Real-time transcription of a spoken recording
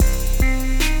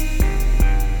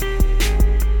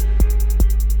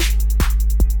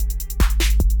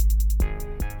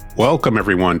Welcome,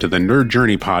 everyone, to the Nerd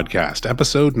Journey Podcast,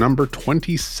 episode number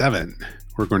 27.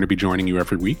 We're going to be joining you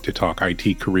every week to talk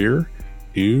IT career,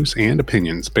 news, and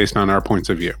opinions based on our points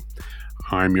of view.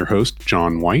 I'm your host,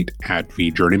 John White, at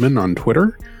VJourneyman on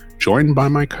Twitter, joined by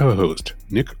my co-host,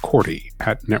 Nick Cordy,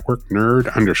 at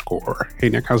NetworkNerd_. Hey,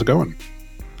 Nick, how's it going?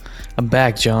 I'm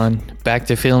back, John. Back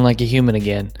to feeling like a human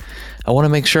again. I want to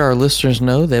make sure our listeners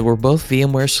know that we're both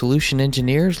VMware solution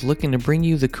engineers looking to bring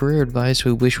you the career advice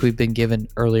we wish we'd been given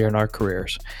earlier in our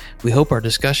careers. We hope our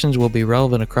discussions will be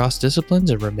relevant across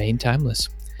disciplines and remain timeless.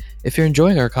 If you're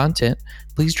enjoying our content,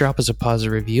 please drop us a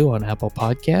positive review on Apple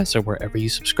Podcasts or wherever you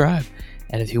subscribe.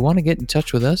 And if you want to get in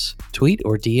touch with us, tweet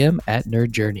or DM at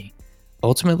Nerd Journey.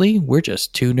 Ultimately, we're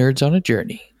just two nerds on a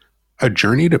journey. A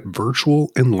journey to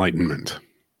virtual enlightenment.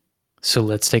 So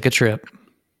let's take a trip.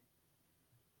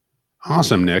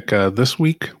 Awesome, Nick. This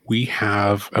week we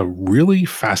have a really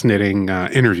fascinating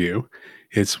interview.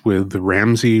 It's with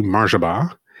Ramzi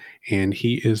Marjaba, and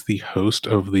he is the host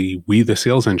of the We the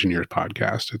Sales Engineers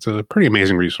podcast. It's a pretty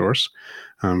amazing resource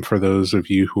for those of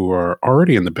you who are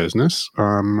already in the business,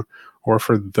 or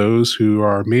for those who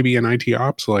are maybe in IT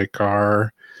ops like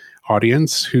our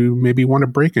audience who maybe want to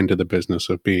break into the business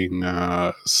of being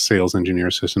a sales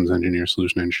engineer, systems engineer,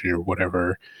 solution engineer,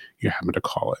 whatever you happen to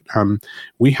call it.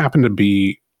 We happen to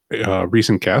be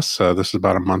recent guests. This is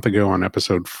about a month ago on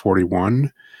episode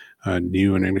 41,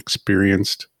 new and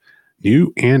experienced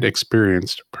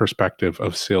perspective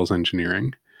of sales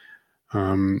engineering.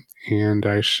 And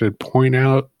I should point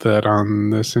out that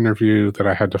on this interview that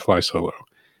I had to fly solo,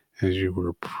 as you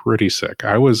were pretty sick.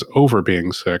 I was over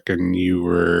being sick and you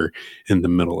were in the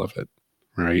middle of it,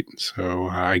 right? So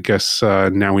I guess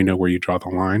now we know where you draw the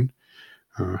line.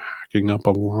 Hacking up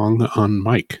along on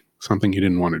mic, something you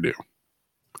didn't want to do.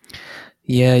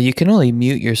 Yeah, you can only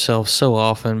mute yourself so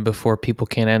often before people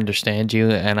can't understand you,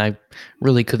 and I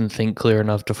really couldn't think clear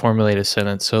enough to formulate a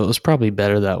sentence, so it was probably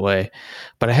better that way.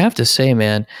 But I have to say,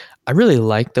 man, I really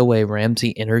like the way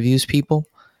Ramzi interviews people.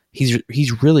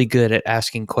 He's really good at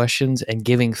asking questions and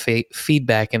giving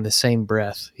feedback in the same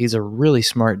breath. He's a really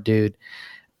smart dude.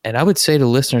 And I would say to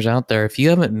listeners out there, if you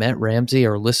haven't met Ramzi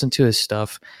or listened to his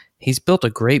stuff, he's built a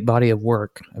great body of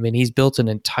work. I mean, he's built an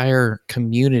entire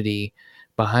community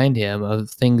behind him of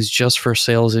things just for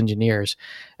sales engineers.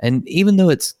 And even though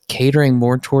it's catering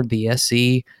more toward the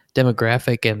SE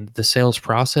demographic and the sales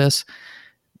process,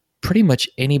 pretty much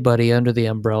anybody under the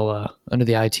umbrella, under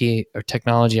the IT or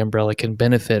technology umbrella, can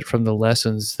benefit from the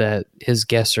lessons that his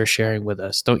guests are sharing with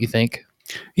us. Don't you think?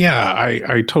 Yeah,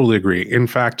 I totally agree. In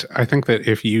fact, I think that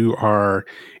if you are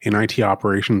in IT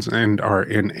operations and are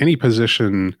in any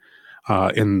position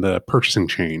in the purchasing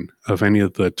chain of any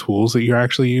of the tools that you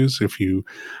actually use, if you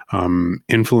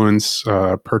influence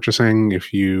purchasing,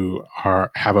 if you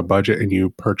have a budget and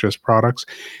you purchase products,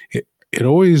 it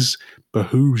always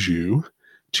behooves you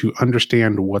to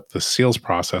understand what the sales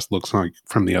process looks like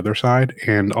from the other side.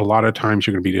 And a lot of times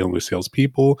you're going to be dealing with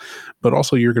salespeople, but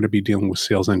also you're going to be dealing with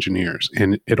sales engineers.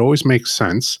 And it always makes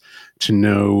sense to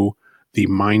know the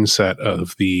mindset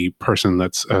of the person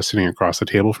that's sitting across the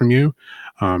table from you,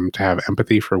 to have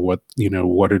empathy for what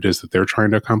it is that they're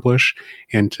trying to accomplish,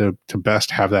 and to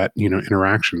best have that,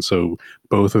 interaction. So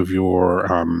both of your,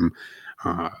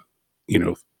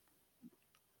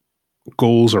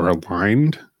 goals are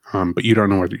aligned. But you don't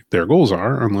know what their goals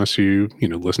are unless you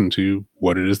listen to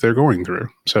what it is they're going through.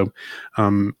 So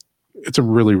it's a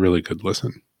really, really good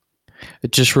listen.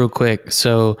 Just real quick.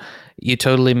 So you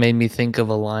totally made me think of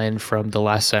a line from The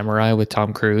Last Samurai with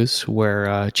Tom Cruise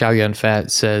where Chow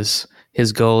Yun-Fat says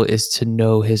his goal is to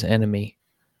know his enemy.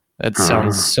 That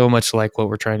sounds so much like what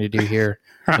we're trying to do here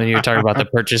when you're talking about the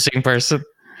purchasing person.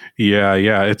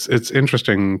 Yeah. It's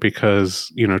interesting because,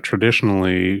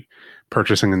 traditionally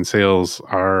purchasing and sales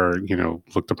are,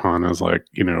 looked upon as like,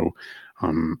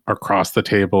 across the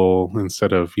table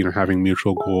instead of, having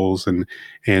mutual goals, and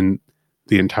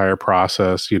the entire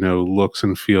process, looks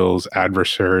and feels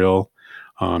adversarial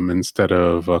instead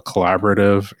of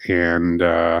collaborative. And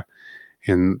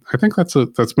I think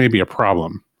that's maybe a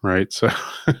problem, right? So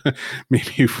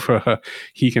maybe if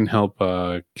he can help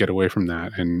get away from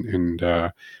that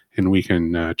and we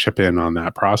can chip in on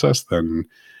that process, then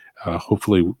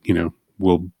hopefully,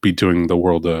 we'll be doing the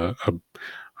world a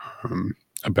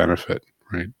benefit,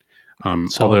 right?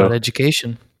 It's all about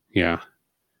education. Yeah.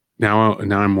 Now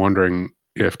I'm wondering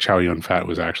if Chow Yun-Fat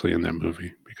was actually in that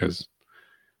movie, because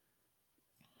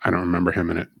I don't remember him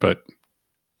in it, but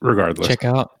regardless. Check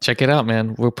it out,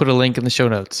 man. We'll put a link in the show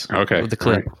notes. Okay. Of the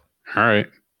clip. All right.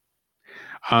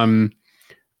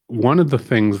 one of the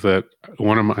things that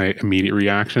one of my immediate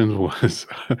reactions was,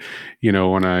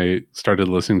 when I started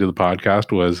listening to the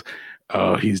podcast was,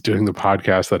 oh, he's doing the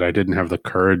podcast that I didn't have the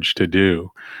courage to do.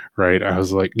 Right. I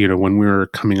was like, when we were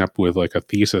coming up with like a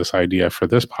thesis idea for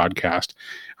this podcast,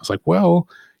 I was like, well,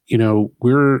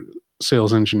 we're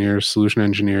sales engineers, solution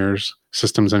engineers,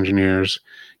 systems engineers,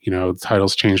 the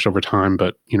titles changed over time,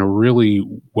 but, really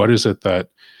what is it that,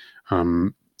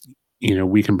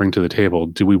 we can bring to the table?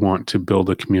 Do we want to build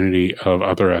a community of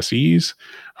other SEs,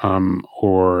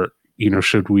 or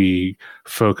should we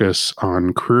focus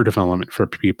on career development for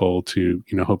people to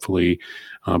hopefully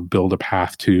build a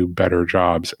path to better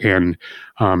jobs? And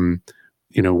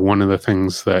one of the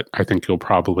things that I think you'll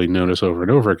probably notice over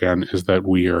and over again is that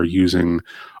we are using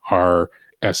our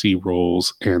SE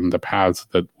roles and the paths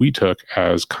that we took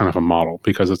as kind of a model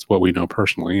because it's what we know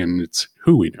personally and it's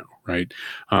who we know, right?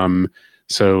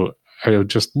 So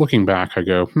just looking back, I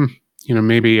go,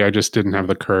 maybe I just didn't have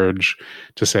the courage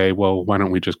to say, well, why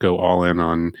don't we just go all in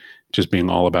on just being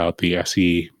all about the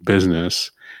SE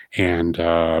business and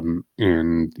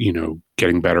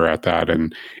getting better at that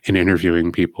and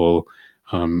interviewing people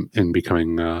and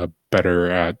becoming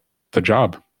better at the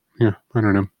job. Yeah, I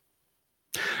don't know.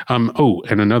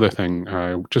 And another thing,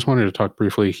 I just wanted to talk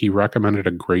briefly. He recommended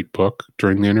a great book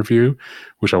during the interview,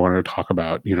 which I wanted to talk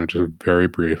about, just very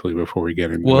briefly before we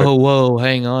get into it. Whoa,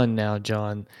 hang on now,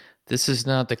 John. This is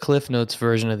not the Cliff Notes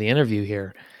version of the interview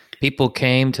here. People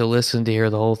came to listen to hear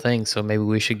the whole thing, so maybe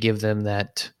we should give them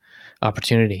that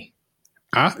opportunity.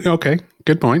 Okay.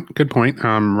 Good point.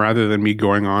 Rather than me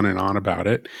going on and on about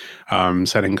it,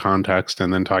 setting context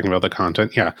and then talking about the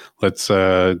content, let's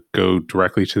go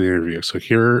directly to the interview. So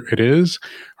here it is,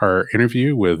 our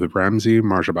interview with Ramzi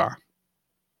Marjaba.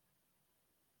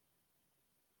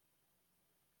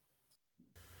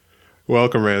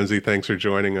 Welcome, Ramzi. Thanks for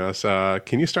joining us.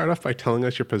 Can you start off by telling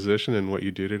us your position and what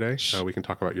you do today? We can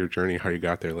talk about your journey, how you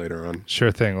got there later on.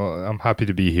 Sure thing. Well, I'm happy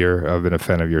to be here. I've been a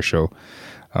fan of your show.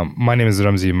 My name is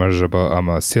Ramzi Marjaba. I'm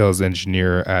a sales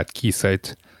engineer at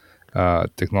Keysight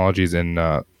Technologies, and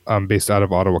I'm based out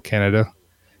of Ottawa, Canada.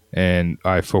 And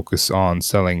I focus on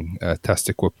selling test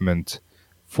equipment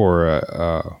for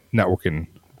networking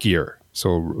gear.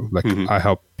 So, I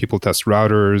help people test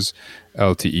routers,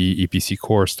 LTE, EPC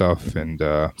core stuff, and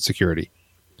security,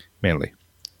 mainly.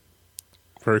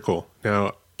 Very cool.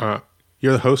 Now,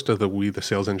 you're the host of the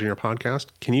Sales Engineer podcast.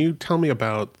 Can you tell me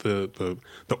about the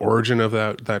origin of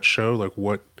that show? Like,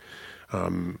 what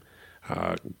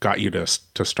got you to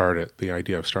start it? The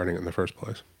idea of starting it in the first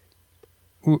place.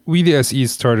 We the SE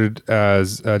started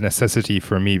as a necessity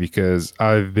for me because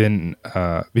I've been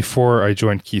before I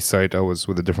joined Keysight, I was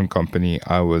with a different company.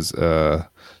 I was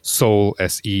sole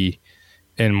SE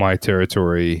in my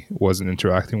territory, wasn't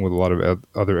interacting with a lot of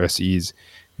other SEs.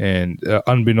 And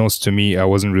unbeknownst to me, I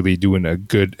wasn't really doing a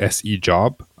good SE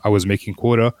job. I was making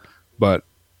quota, but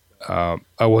I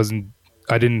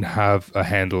didn't have a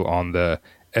handle on the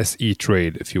SE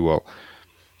trade, if you will.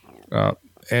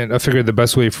 And I figured the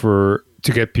best way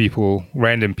to get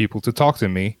random people to talk to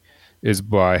me is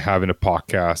by having a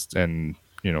podcast and,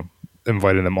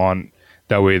 inviting them on.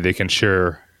 That way they can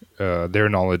share their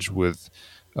knowledge with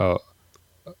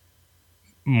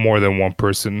more than one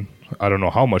person. I don't know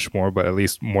how much more, but at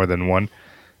least more than one.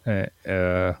 And,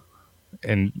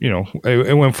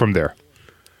 it went from there.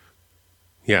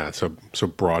 Yeah, so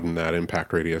broaden that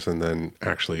impact radius and then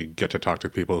actually get to talk to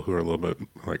people who are a little bit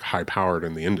like high powered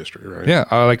in the industry, right?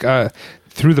 Yeah,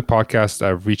 through the podcast,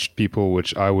 I've reached people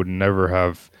which I would never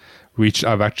have reached.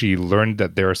 I've actually learned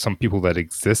that there are some people that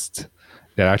exist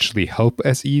that actually help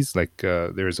SEs. Like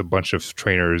there's a bunch of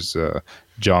trainers,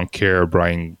 John Kerr,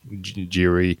 Brian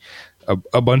Geary,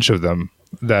 a bunch of them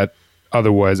that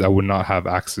otherwise I would not have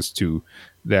access to.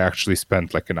 They actually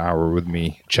spent like an hour with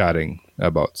me chatting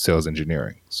about sales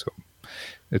engineering. So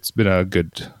it's been a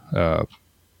good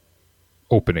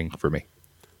opening for me.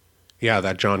 Yeah,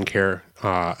 that John Kerr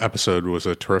episode was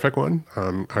a terrific one.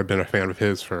 I've been a fan of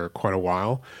his for quite a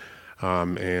while,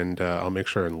 and I'll make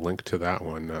sure and link to that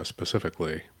one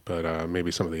specifically, but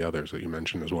maybe some of the others that you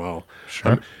mentioned as well.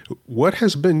 Sure. What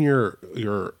has been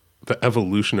the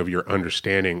evolution of your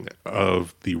understanding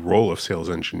of the role of sales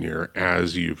engineer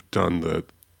as you've done the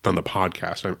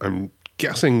podcast? I'm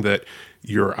guessing that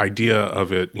your idea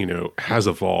of it, has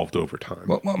evolved over time.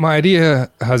 Well, my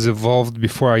idea has evolved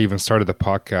before I even started the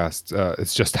podcast.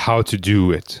 It's just how to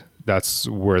do it. That's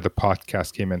where the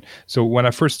podcast came in. So when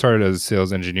I first started as a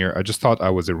sales engineer, I just thought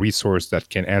I was a resource that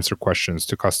can answer questions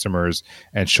to customers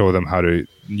and show them how to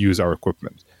use our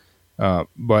equipment.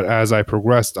 But as I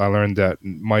progressed, I learned that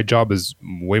my job is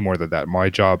way more than that. My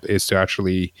job is to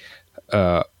actually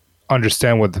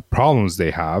understand what the problems they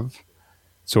have.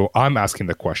 So I'm asking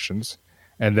the questions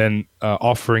and then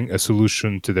offering a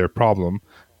solution to their problem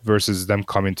versus them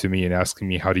coming to me and asking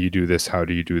me, how do you do this? How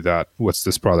do you do that? What's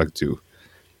this product do?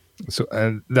 So,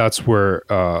 and that's where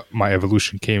my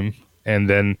evolution came. And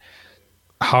then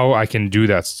how I can do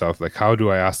that stuff, like how do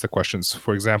I ask the questions?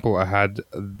 For example, I had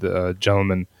the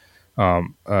gentleman,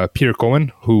 Peter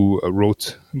Cohen, who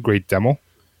wrote Great Demo.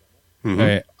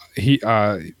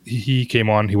 He came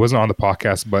on. He wasn't on the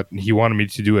podcast, but he wanted me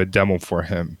to do a demo for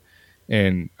him,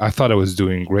 and I thought I was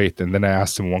doing great. And then I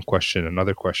asked him one question,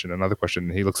 another question,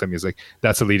 and he looks at me. He's like,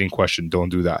 "That's a leading question. Don't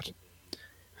do that."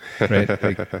 Right?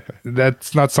 Like,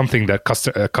 that's not something that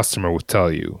a customer would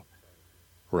tell you.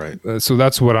 Right. So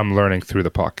that's what I'm learning through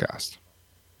the podcast.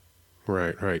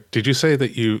 Right. Did you say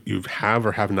that you have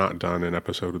or have not done an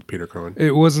episode with Peter Cohen?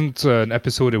 It wasn't an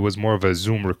episode. It was more of a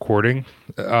Zoom recording.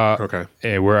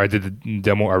 Okay. Where I did the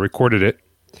demo. I recorded it.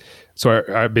 So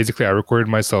I basically recorded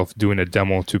myself doing a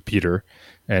demo to Peter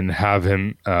and have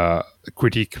him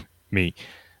critique me.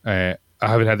 I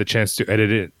haven't had the chance to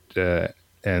edit it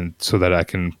and so that I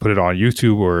can put it on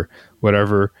YouTube or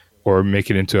whatever, or make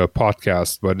it into a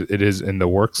podcast, but it is in the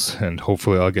works and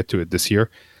hopefully I'll get to it this year.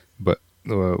 But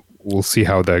we'll see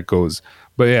how that goes.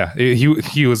 But yeah,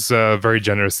 he was very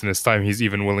generous in his time. He's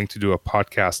even willing to do a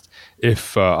podcast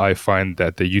if I find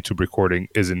that the YouTube recording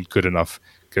isn't good enough.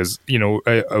 Because,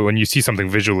 when you see something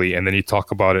visually and then you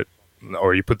talk about it,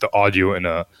 or you put the audio in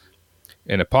a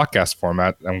podcast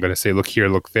format, I'm going to say, look here,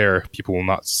 look there. People will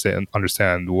not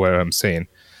understand what I'm saying.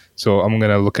 So I'm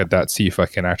going to look at that, see if I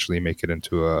can actually make it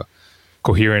into a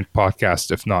coherent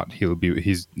podcast. If not,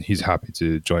 he's happy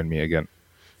to join me again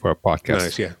for a podcast.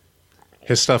 Nice, yeah.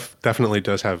 His stuff definitely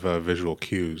does have visual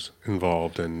cues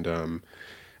involved, and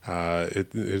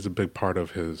it is a big part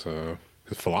of his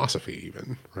philosophy,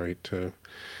 even, right?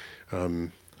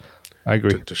 I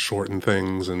agree. To shorten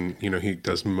things, and he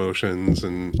does motions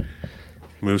and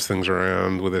moves things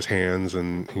around with his hands,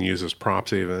 and he uses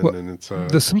props even, and it's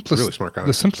really smart guy.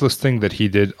 The simplest thing that he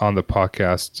did on the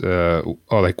podcast,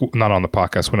 or like not on the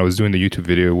podcast, when I was doing the YouTube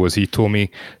video, was he told me,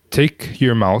 take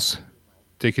your mouse,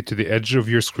 take it to the edge of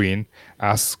your screen,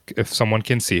 ask if someone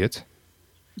can see it,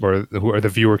 or the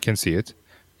viewer can see it.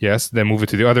 Yes, then move it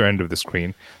to the other end of the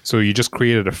screen. So you just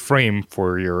created a frame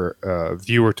for your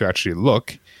viewer to actually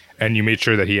look, and you made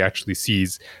sure that he actually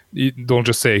sees. Don't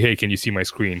just say, hey, can you see my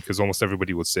screen? Because almost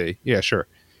everybody would say, yeah, sure.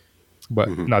 But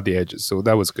not the edges. So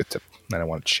that was a good tip, and I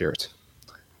wanted to share it.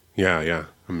 Yeah.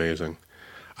 Amazing.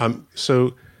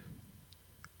 So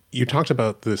you talked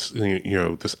about this,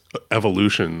 this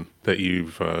evolution that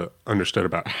you've understood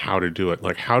about how to do it.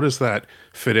 Like, how does that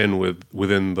fit in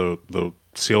within the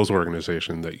sales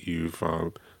organization that you've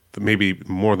maybe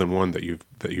more than one that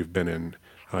you've been in?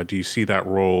 Do you see that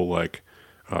role like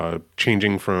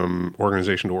changing from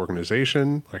organization to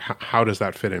organization? Like, how does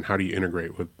that fit in? How do you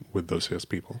integrate with those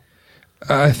salespeople?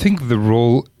 I think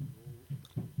the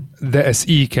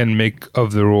SE can make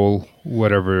of the role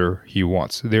whatever he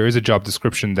wants. There is a job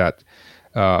description that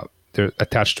they're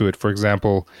attached to it. For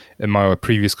example, in my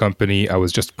previous company, I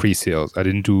was just pre-sales. I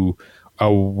didn't do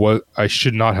I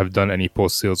should not have done any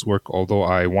post-sales work, although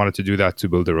I wanted to do that to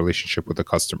build a relationship with the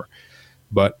customer.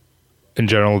 But in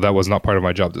general, that was not part of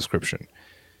my job description.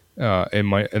 In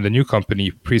the new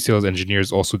company, pre-sales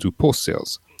engineers also do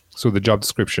post-sales. So the job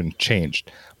description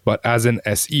changed. But as an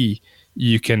SE,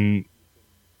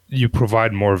 you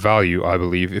provide more value, I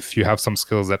believe, if you have some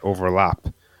skills that overlap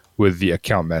with the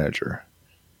account manager.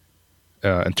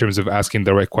 In terms of asking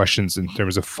the right questions, in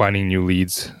terms of finding new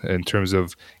leads, in terms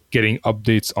of getting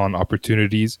updates on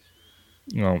opportunities.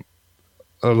 A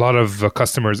lot of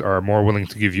customers are more willing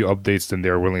to give you updates than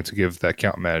they're willing to give the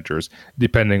account managers,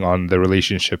 depending on the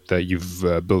relationship that you've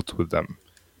built with them.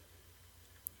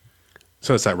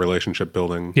 So it's that relationship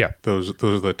building. Yeah. Those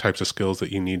are the types of skills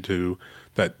that you need to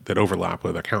that overlap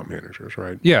with account managers,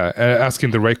 right? Yeah,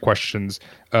 asking the right questions.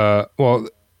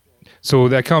 So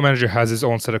the account manager has his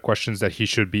own set of questions that he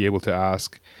should be able to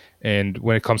ask. And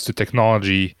when it comes to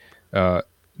technology,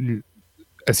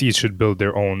 SEs should build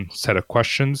their own set of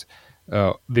questions.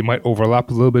 They might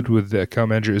overlap a little bit with the account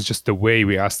manager. It's just the way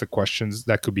we ask the questions.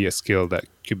 That could be a skill that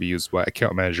could be used by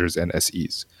account managers and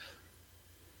SEs.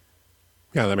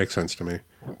 Yeah, that makes sense to me.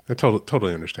 I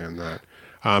totally understand that.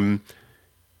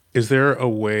 Is there a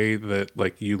way that,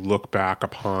 like, you look back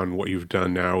upon what you've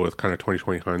done now with kind of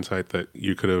 2020 hindsight that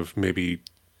you could have maybe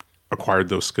acquired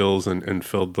those skills and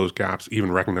filled those gaps,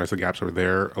 even recognize the gaps were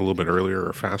there a little bit earlier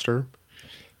or faster?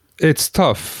 It's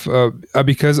tough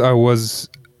because I was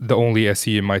the only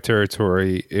SE in my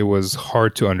territory. It was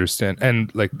hard to understand,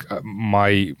 and like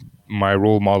my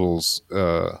role models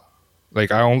Like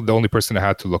the only person I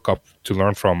had to look up to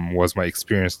learn from was my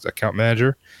experienced account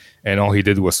manager, and all he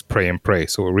did was pray and pray.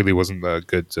 So it really wasn't a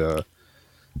good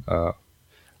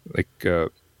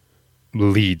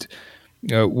lead.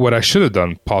 What I should have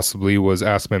done possibly was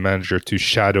ask my manager to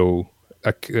shadow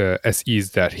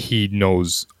SEs that he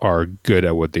knows are good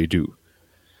at what they do.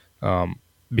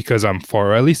 Because I'm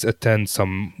far, or at least attend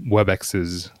some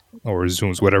WebExes or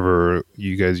Zooms, whatever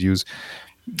you guys use,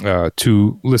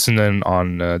 to listen in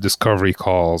on discovery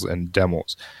calls and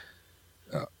demos,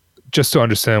 just to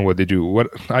understand what they do. What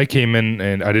I came in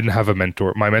and I didn't have a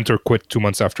mentor. My mentor quit 2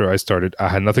 months after I started. I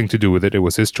had nothing to do with it. It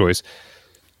was his choice.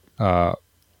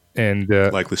 And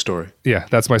likely story. Yeah,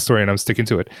 that's my story, and I'm sticking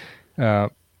to it.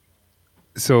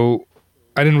 So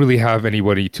I didn't really have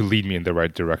anybody to lead me in the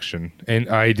right direction, and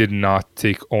I did not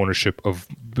take ownership of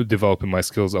developing my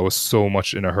skills. I was so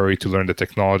much in a hurry to learn the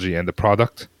technology and the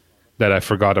product that I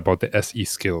forgot about the SE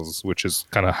skills, which is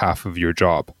kind of half of your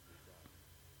job.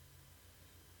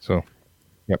 So,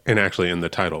 yep. And actually in the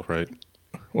title, right?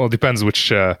 Well, it depends which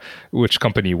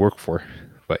company you work for.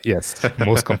 But yes,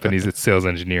 most companies it's sales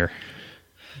engineer.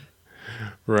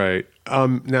 Right.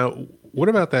 Now, what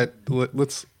about that?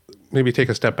 Let's maybe take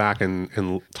a step back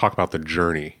and talk about the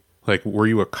journey. Like, were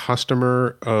you a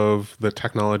customer of the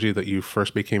technology that you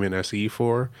first became an SE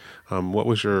for? What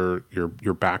was your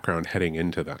background heading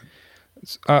into that?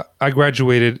 I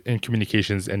graduated in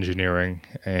communications engineering,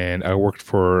 and I worked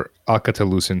for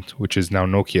Alcatel-Lucent, which is now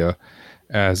Nokia,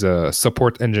 as a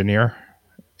support engineer,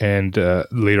 and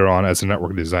later on as a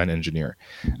network design engineer.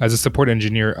 As a support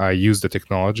engineer, I used the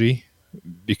technology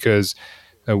because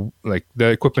like the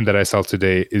equipment that I sell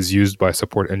today is used by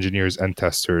support engineers and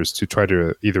testers to try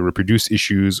to either reproduce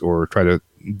issues or try to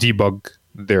debug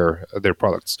their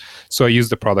products. So I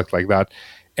used the product like that.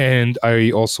 And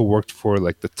I also worked for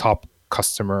like the top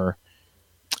customer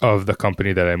of the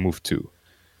company that I moved to,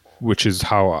 which is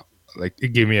how like it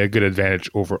gave me a good advantage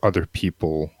over other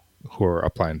people who are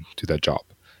applying to that job.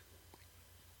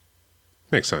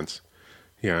 Makes sense.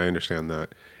 Yeah, I understand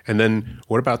that. And then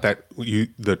what about that?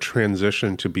 The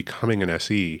transition to becoming an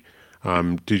SE?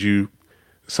 Did you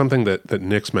something that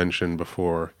Nick's mentioned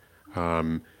before?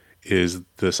 Is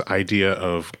this idea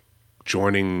of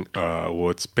joining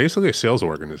what's basically a sales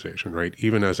organization, right?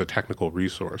 Even as a technical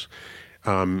resource.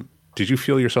 Did you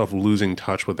feel yourself losing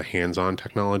touch with the hands-on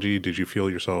technology? Did you feel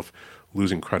yourself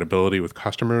losing credibility with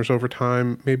customers over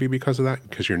time, maybe because of that?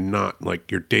 Because you're not like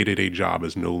your day-to-day job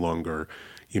is no longer,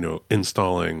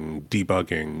 installing,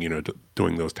 debugging,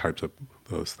 doing those types of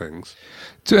those things.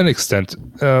 To an extent,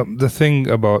 the thing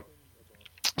about,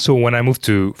 so when I moved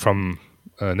from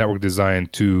network design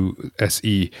to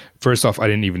SE, first off, I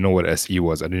didn't even know what SE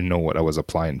was. I didn't know what I was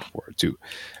applying for too.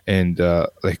 And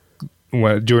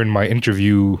during my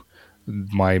interview,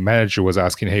 my manager was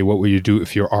asking, hey, what would you do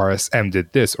if your RSM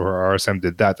did this or RSM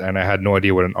did that? And I had no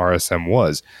idea what an RSM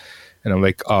was. And I'm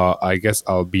like, I guess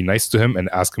I'll be nice to him and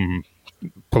ask him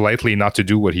politely not to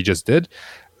do what he just did.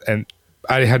 And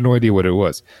I had no idea what it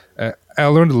was. I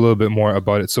learned a little bit more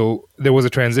about it. So there was a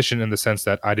transition in the sense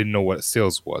that I didn't know what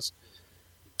sales was.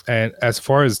 And as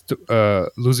far as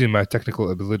losing my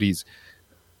technical abilities,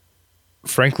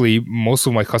 frankly, most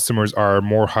of my customers are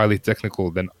more highly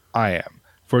technical than I am.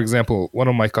 For example, one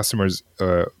of my customers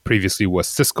previously was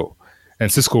Cisco,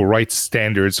 and Cisco writes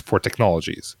standards for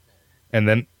technologies. And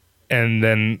then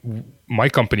my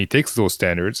company takes those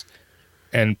standards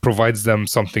and provides them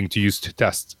something to use to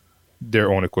test their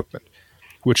own equipment,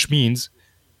 which means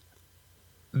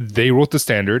they wrote the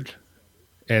standard,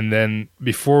 and then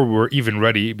before we're even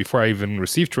ready, before I even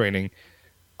receive training,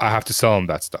 I have to sell them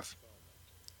that stuff.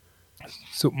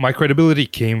 So my credibility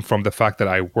came from the fact that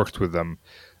I worked with them.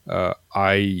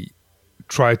 I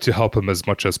tried to help them as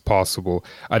much as possible.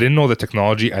 I didn't know the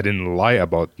technology. I didn't lie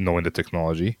about knowing the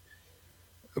technology,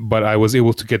 but I was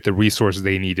able to get the resources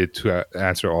they needed to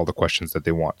answer all the questions that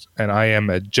they want. And I am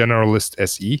a generalist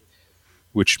SE,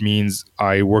 which means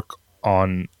I work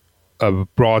on a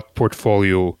broad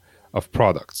portfolio of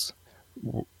products,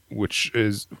 which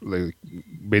is like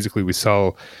basically we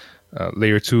sell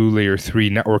layer 2, layer 3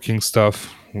 networking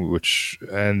stuff,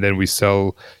 and then we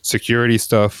sell security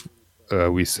stuff.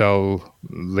 We sell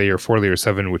layer 4, layer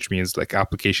 7, which means like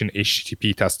application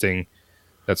HTTP testing,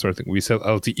 that sort of thing. We sell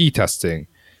LTE testing.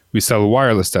 We sell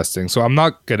wireless testing. So I'm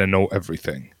not going to know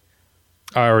everything.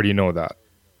 I already know that.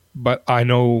 But I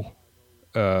know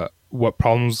what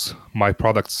problems my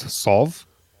products solve,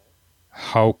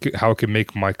 how it can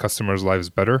make my customers' lives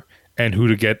better, and who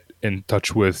to get in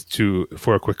touch with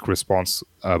for a quick response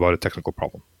about a technical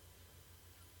problem.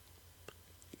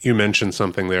 You mentioned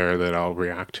something there that I'll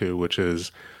react to, which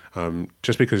is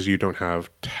Just because you don't have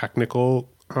technical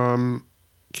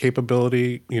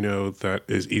capability, that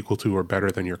is equal to or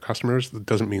better than your customers, that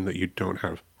doesn't mean that you don't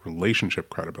have relationship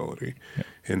credibility. Yeah.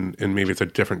 And maybe it's a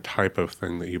different type of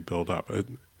thing that you build up.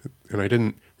 And I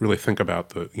didn't really think about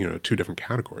the, two different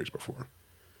categories before.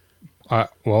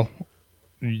 Well,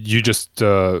 you just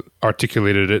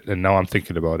articulated it, and now I'm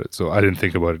thinking about it. So I didn't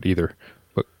think about it either.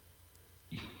 But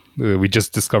we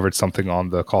just discovered something on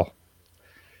the call.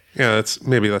 Yeah, that's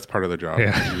part of the job.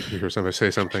 Yeah. You hear somebody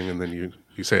say something, and then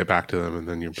you say it back to them, and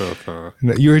then you're both.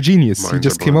 You're a genius. You minds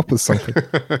just are came blown. up with something.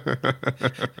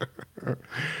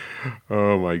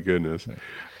 Oh my goodness!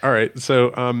 All right,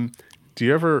 so do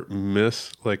you ever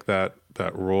miss like that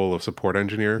role of support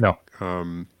engineer? No.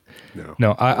 No.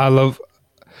 No, I love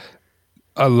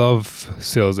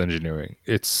sales engineering.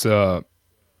 It's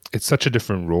such a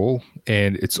different role,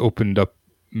 and it's opened up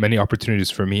many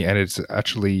opportunities for me. And it's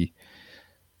actually,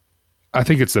 I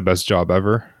think it's the best job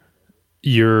ever.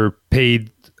 You're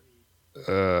paid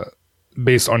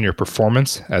based on your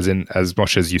performance, as in as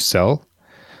much as you sell,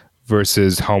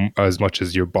 versus as much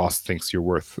as your boss thinks you're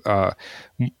worth.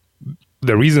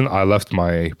 The reason I left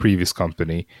my previous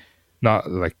company, not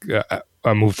like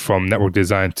I moved from network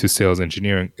design to sales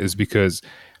engineering, is because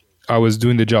I was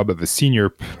doing the job of a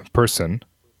senior person,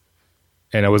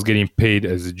 and I was getting paid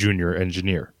as a junior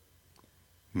engineer.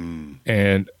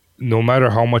 And no matter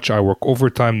how much I work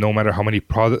overtime, no matter how many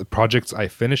projects I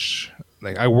finish,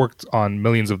 like I worked on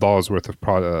millions of dollars worth of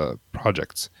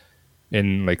projects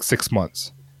in like 6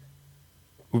 months,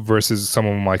 versus some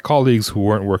of my colleagues who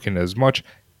weren't working as much,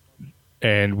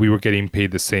 and we were getting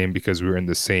paid the same because we were in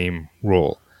the same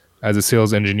role. As a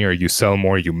sales engineer, you sell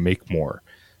more, you make more.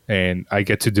 And I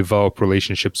get to develop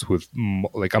relationships with,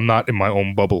 like, I'm not in my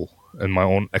own bubble, in my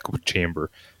own echo chamber.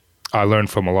 I learn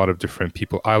from a lot of different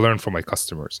people. I learn from my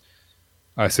customers.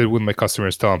 I sit with my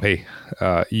customers, tell them,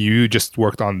 hey, you just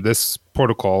worked on this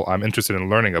protocol. I'm interested in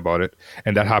learning about it.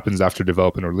 And that happens after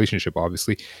developing a relationship,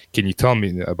 obviously. Can you tell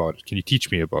me about it? Can you teach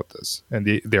me about this?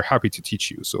 And they're happy to teach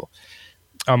you. So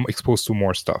I'm exposed to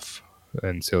more stuff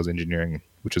in sales engineering,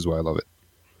 which is why I love it.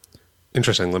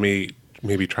 Interesting. Let me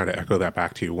maybe try to echo that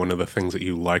back to you. One of the things that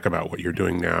you like about what you're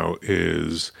doing now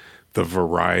is the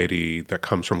variety that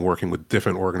comes from working with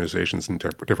different organizations and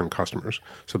different customers.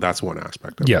 So that's one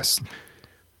aspect of it. Yes.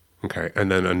 Okay.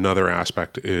 And then another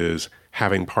aspect is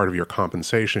having part of your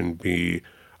compensation be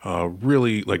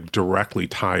really like directly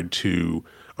tied to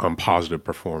positive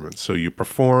performance. So you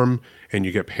perform and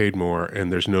you get paid more,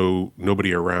 and there's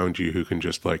nobody around you who can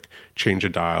just like change a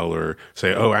dial or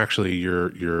say, oh, actually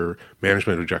your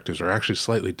management objectives are actually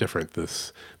slightly different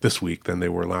this week than they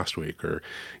were last week, or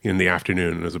in the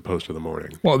afternoon as opposed to the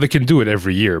morning. Well, they can do it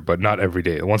every year, but not every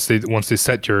day. Once they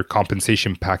set your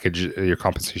compensation package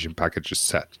is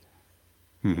set.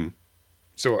 Mm-hmm.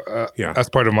 So Yeah. as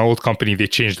part of my old company, they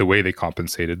changed the way they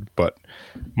compensated, but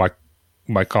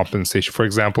my compensation, for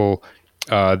example,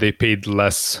 they paid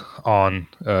less on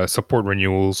support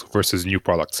renewals versus new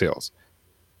product sales.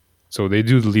 So they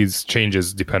do these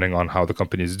changes depending on how the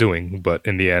company is doing, but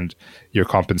in the end, your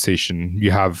compensation,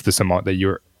 you have this amount that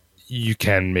you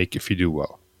can make if you do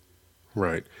well.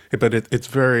 Right. But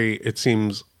it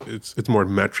seems it's more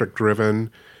metric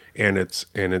driven, and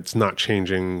it's not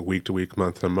changing week to week,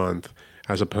 month to month,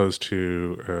 as opposed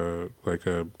to like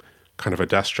a kind of a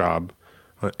desk job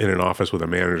in an office with a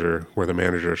manager, where the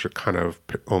manager should kind of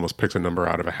almost picks a number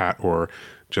out of a hat, or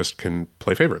just can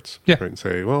play favorites. Yeah. Right, and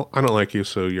say, well, I don't like you,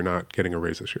 so you're not getting a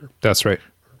raise this year. That's right.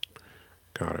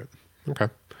 Got it. Okay.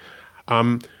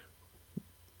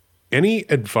 Any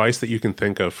advice that you can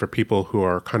think of for people who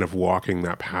are kind of walking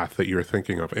that path that you're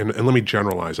thinking of? And let me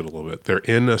generalize it a little bit. They're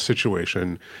in a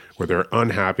situation where they're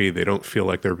unhappy. They don't feel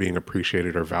like they're being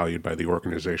appreciated or valued by the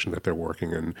organization that they're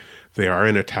working in. They are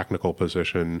in a technical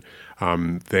position.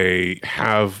 They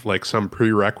have like some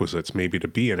prerequisites maybe to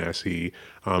be an SE,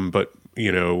 but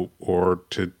or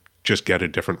to just get a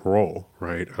different role,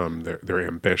 right? They're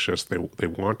ambitious. They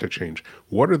want to change.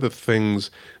 What are the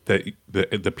things that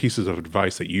the pieces of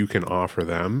advice that you can offer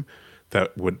them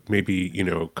that would maybe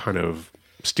kind of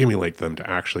stimulate them to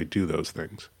actually do those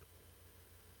things?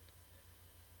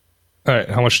 All right.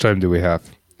 How much time do we have?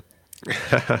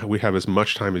 We have as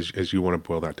much time as you want to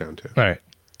boil that down to. All right.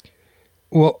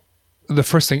 Well, the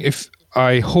first thing,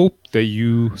 I hope that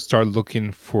you start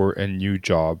looking for a new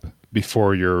job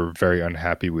before you're very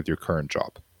unhappy with your current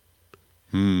job.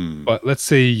 But let's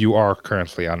say you are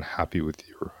currently unhappy with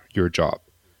your job.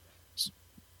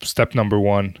 Step number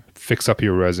 1, fix up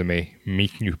your resume,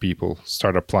 meet new people,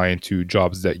 start applying to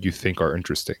jobs that you think are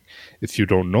interesting. If you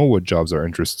don't know what jobs are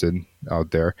interested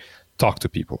out there, talk to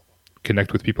people.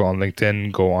 connect with people on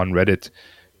LinkedIn, go on Reddit,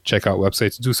 check out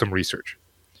websites, do some research.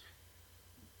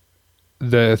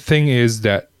 The thing is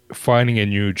that finding a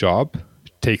new job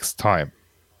takes time,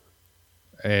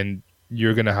 and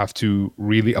you're going to have to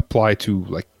really apply to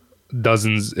like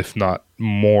dozens, if not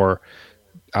more,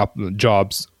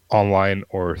 jobs online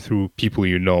or through people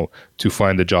you know to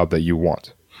find the job that you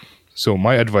want. So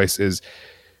my advice is,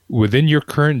 within your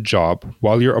current job,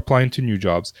 while you're applying to new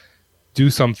jobs, do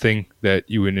something that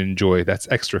you would enjoy that's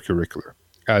extracurricular.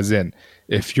 As in,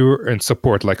 if you're in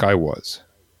support like I was,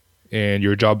 and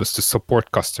your job is to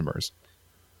support customers,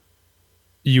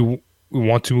 you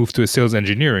want to move to a sales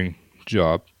engineering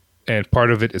job, and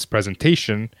part of it is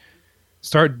presentation,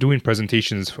 start doing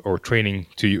presentations or training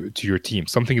to your team,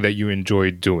 something that you enjoy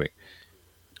doing.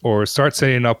 Or start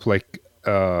setting up like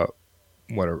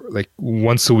whatever, like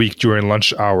once a week during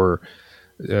lunch hour,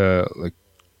 like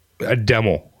a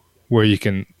demo where you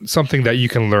can, something that you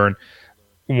can learn.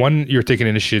 One, you're taking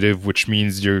initiative, which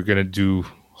means you're going to do,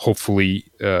 hopefully,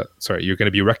 you're going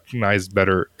to be recognized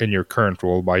better in your current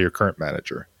role by your current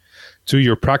manager. Two,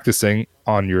 you're practicing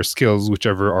on your skills,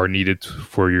 whichever are needed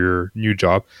for your new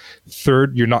job.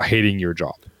 Third, you're not hating your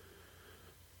job.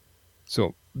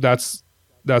 So that's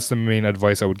the main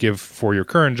advice I would give for your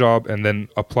current job, and then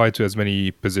apply to as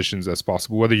many positions as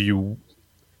possible. Whether you,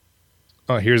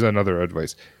 here's another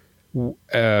advice.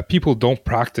 People don't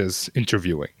practice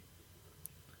interviewing.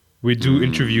 We do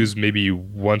interviews maybe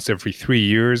once every 3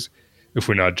 years if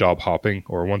we're not job hopping,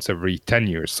 or once every 10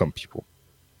 years, some people.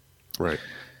 Right.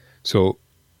 So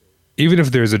even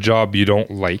if there's a job you don't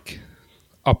like,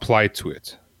 apply to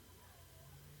it.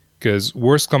 Because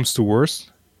worst comes to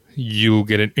worst, you'll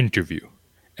get an interview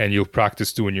and you'll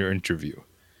practice doing your interview.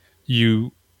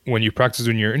 When you practice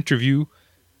doing your interview,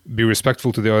 be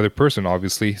respectful to the other person,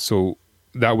 obviously. So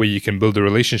that way you can build a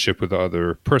relationship with the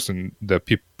other person, the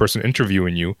person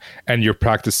interviewing you, and you're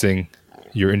practicing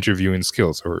your interviewing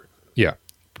skills,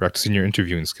 practicing your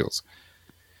interviewing skills.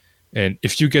 And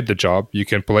if you get the job, you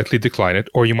can politely decline it,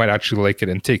 or you might actually like it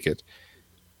and take it.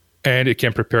 And it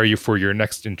can prepare you for your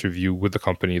next interview with the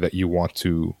company that you want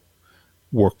to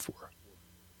work for.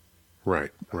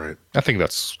 Right. I think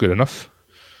that's good enough.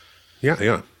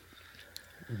 Yeah.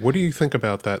 What do you think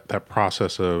about that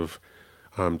process of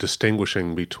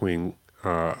distinguishing between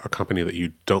a company that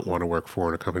you don't want to work for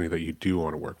and a company that you do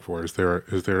want to work for? Is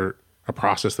there a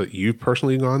process that you've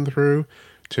personally gone through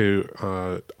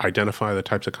to identify the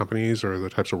types of companies or the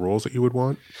types of roles that you would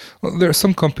want? Well, there are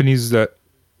some companies that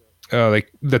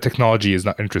like the technology is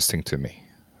not interesting to me.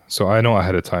 So I know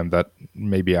ahead of time that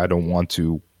maybe I don't want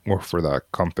to work for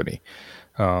that company.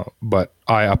 But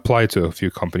I applied to a few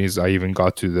companies. I even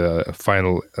got to the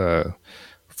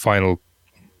final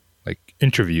like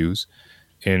interviews,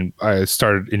 and I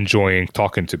started enjoying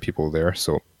talking to people there.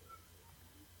 So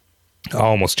I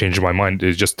almost changed my mind.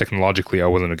 It's just technologically I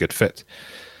wasn't a good fit,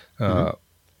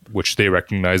 which they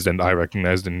recognized and I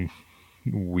recognized, and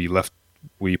we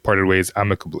parted ways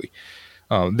amicably.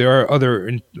 There are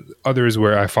others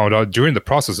where I found out during the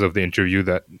process of the interview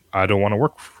that I don't want to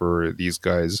work for these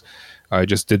guys. I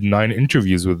just did 9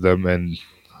 interviews with them, and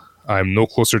I'm no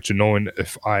closer to knowing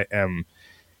if I am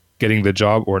getting the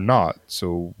job or not.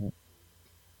 So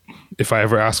if I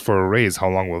ever ask for a raise, how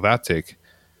long will that take?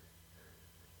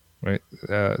 Right.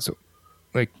 I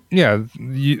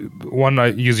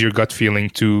use your gut feeling.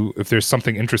 To, if there's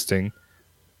something interesting,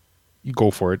 go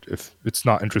for it. If it's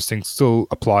not interesting, still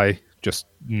apply. Just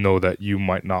know that you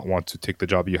might not want to take the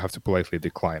job. You have to politely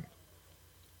decline.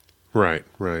 Right.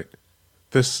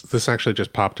 This actually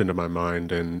just popped into my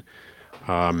mind, and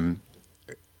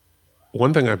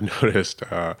one thing I've noticed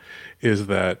is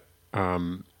that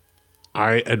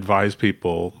I advise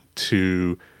people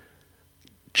to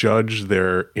judge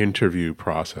their interview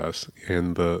process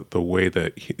and the way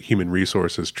that human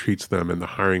resources treats them and the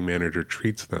hiring manager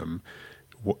treats them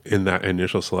in that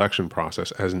initial selection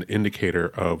process as an indicator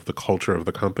of the culture of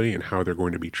the company and how they're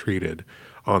going to be treated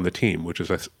on the team, which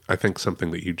is, I think,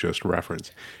 something that you just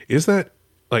referenced. Is that,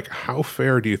 like, how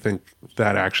fair do you think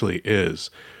that actually is?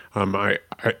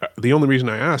 The only reason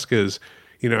I ask is,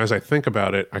 as I think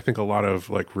about it, I think a lot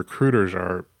of like recruiters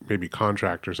are maybe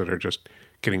contractors that are just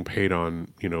getting paid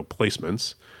on,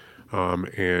 placements,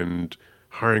 and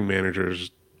hiring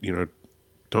managers,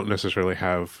 don't necessarily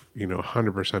have,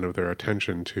 100% of their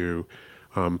attention to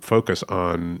focus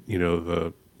on,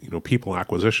 the, people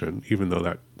acquisition, even though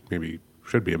that maybe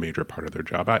should be a major part of their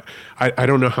job. I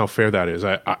don't know how fair that is.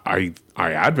 I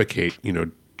advocate,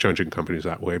 judging companies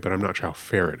that way, but I'm not sure how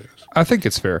fair it is. I think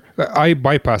it's fair. I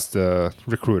bypassed the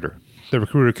recruiter. The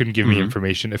recruiter couldn't give me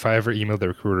information. If I ever emailed the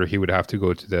recruiter, he would have to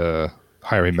go to the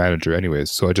hiring manager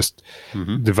anyways. So I just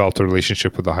developed a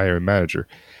relationship with the hiring manager.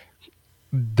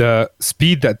 The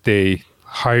speed that they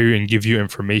hire and give you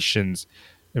information,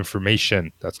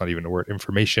 that's not even a word,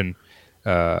 information,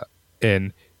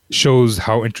 and shows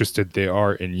how interested they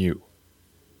are in you.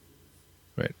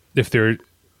 Right.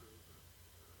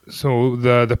 So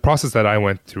the process that I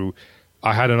went through,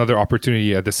 I had another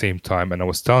opportunity at the same time, and I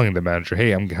was telling the manager,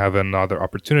 "Hey, I'm having another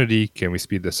opportunity. Can we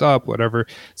speed this up? Whatever."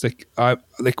 It's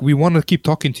like we want to keep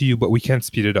talking to you, but we can't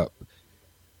speed it up.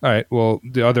 All right. Well,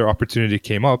 the other opportunity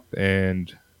came up,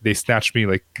 and they snatched me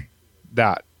like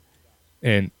that,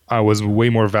 and I was way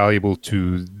more valuable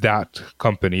to that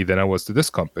company than I was to this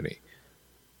company.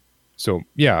 So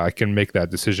yeah, I can make that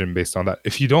decision based on that.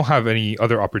 If you don't have any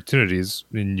other opportunities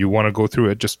and you want to go through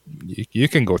it, just you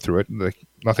can go through it. Like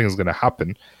nothing is going to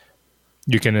happen.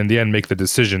 You can in the end make the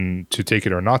decision to take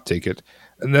it or not take it,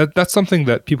 and that's something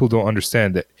that people don't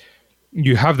understand. That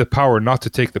you have the power not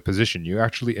to take the position. You're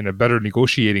actually in a better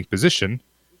negotiating position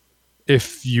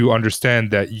if you understand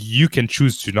that you can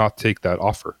choose to not take that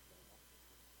offer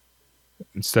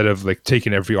instead of like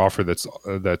taking every offer that's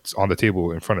on the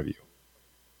table in front of you.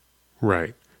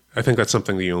 Right. I think that's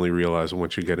something that you only realize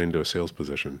once you get into a sales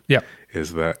position. Yeah.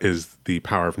 Is the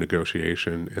power of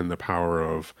negotiation and the power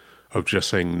of just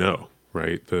saying no,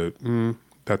 right?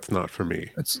 That's not for me.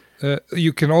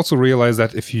 You can also realize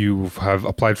that if you have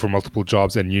applied for multiple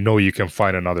jobs and you know you can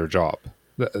find another job.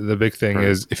 The big thing Right.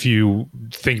 is if you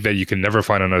think that you can never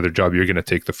find another job, you're going to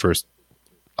take the first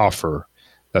offer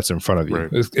that's in front of you. Right.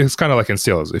 It's kind of like in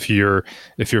sales. If your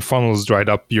funnel is dried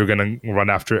up, you're going to run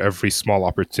after every small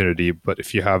opportunity. But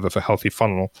if you have a healthy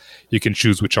funnel, you can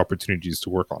choose which opportunities to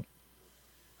work on.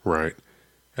 Right.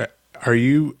 Are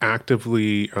you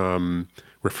actively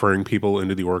referring people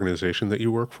into the organization that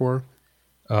you work for?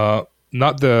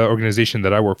 Not the organization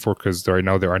that I work for, because right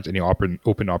now there aren't any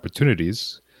open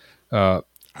opportunities.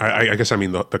 I guess I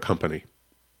mean the company.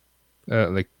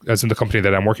 Like as in the company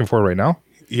that I'm working for right now.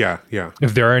 Yeah.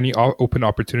 If there are any open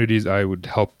opportunities, I would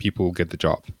help people get the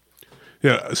job.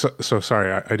 Yeah. So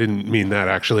sorry, I didn't mean that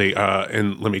actually.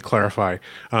 And let me clarify.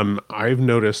 I've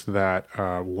noticed that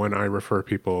when I refer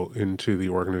people into the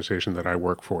organization that I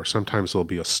work for, sometimes there'll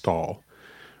be a stall,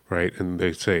 right? And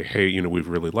they say, "Hey, we've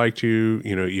really liked you,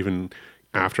 even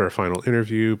after a final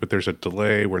interview, but there's a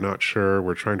delay. We're not sure.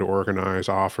 We're trying to organize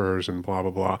offers and blah,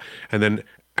 blah, blah." And then,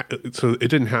 so it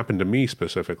didn't happen to me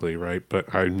specifically, right?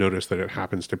 But I noticed that it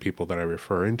happens to people that I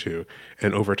refer into.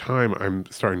 And over time, I'm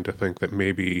starting to think that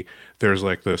maybe there's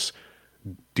like this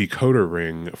decoder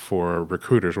ring for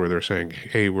recruiters where they're saying,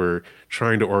 "Hey, we're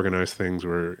trying to organize things.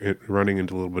 We're running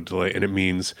into a little bit of delay." And it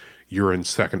means you're in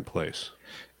second place.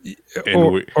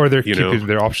 And or they're keeping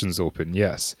their options open.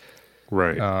 Yes.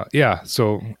 Right. Yeah.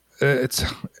 So it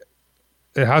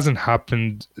hasn't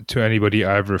happened to anybody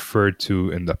I've referred to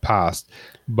in the past,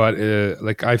 but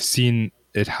like I've seen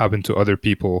it happen to other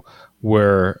people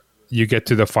where you get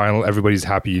to the final, everybody's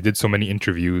happy. You did so many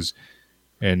interviews,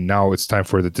 and now it's time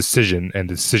for the decision, and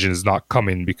the decision is not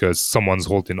coming because someone's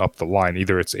holding up the line.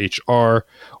 Either it's HR,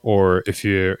 or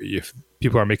if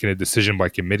people are making a decision by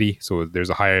committee, so there's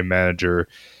a hiring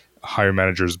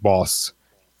manager's boss,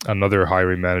 another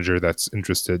hiring manager that's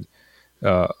interested,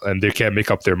 and they can't make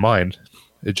up their mind.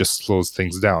 It just slows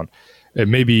things down.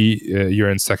 And maybe you're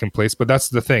in second place, but that's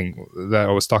the thing that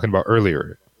I was talking about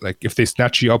earlier. Like if they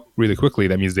snatch you up really quickly,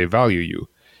 that means they value you.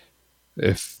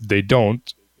 If they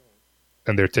don't,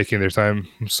 and they're taking their time,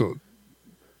 so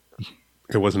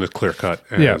it wasn't as clear cut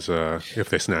as if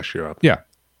they snatch you up. Yeah.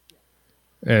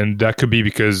 And that could be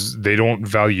because they don't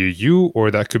value you, or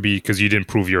that could be because you didn't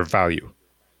prove your value.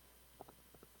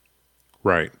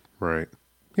 Right.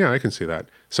 Yeah, I can see that.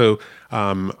 So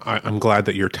I'm glad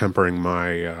that you're tempering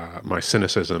my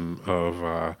cynicism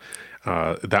of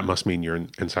that must mean you're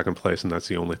in second place, and that's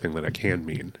the only thing that it can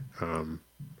mean.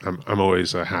 I'm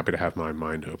always happy to have my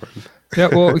mind open. Yeah,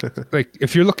 well, like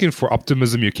if you're looking for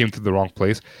optimism, you came to the wrong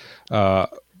place.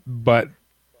 But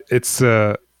it's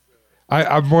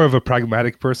I'm more of a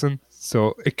pragmatic person,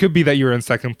 so it could be that you're in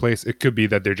second place. It could be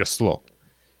that they're just slow.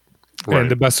 Right.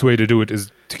 And the best way to do it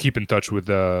is to keep in touch with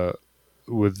the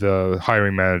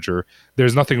hiring manager.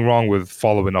 There's nothing wrong with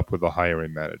following up with a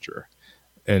hiring manager,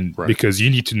 and because you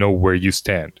need to know where you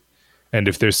stand, and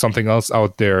if there's something else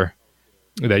out there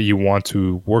that you want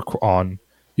to work on,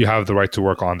 you have the right to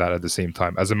work on that at the same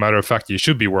time. As a matter of fact, you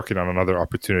should be working on another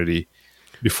opportunity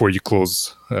before you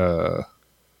close the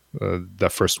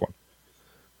first one.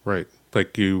 Right.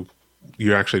 Like you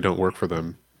actually don't work for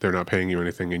them. They're not paying you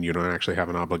anything, and you don't actually have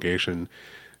an obligation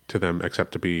to them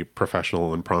except to be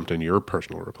professional and prompt in your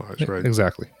personal replies, right?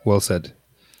 Exactly. Well said.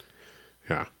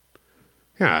 Yeah.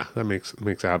 Yeah, that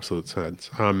makes absolute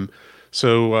sense.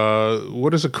 So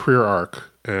what does a career arc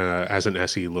as an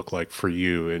SE look like for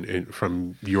you,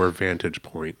 from your vantage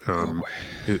point?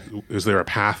 Is there a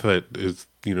path that is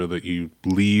that you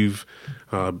leave,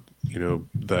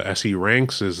 the SE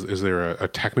ranks? Is there a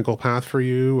technical path for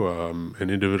you, an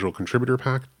individual contributor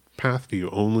path? Do you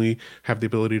only have the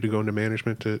ability to go into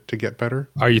management to get better?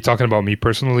 Are you talking about me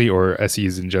personally or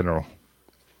SEs in general?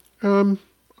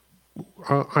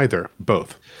 Either,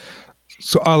 both.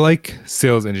 So I like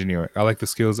sales engineering. I like the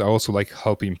skills. I also like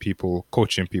helping people,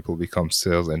 coaching people become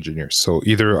sales engineers. So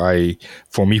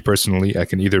for me personally, I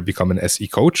can either become an SE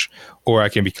coach or I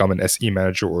can become an SE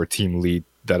manager or a team lead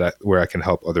where I can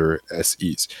help other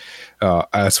SEs.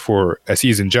 As for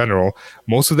SEs in general,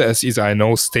 most of the SEs I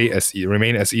know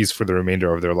remain SEs for the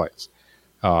remainder of their lives.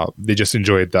 They just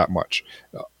enjoy it that much.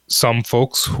 Some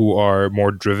folks who are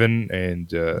more driven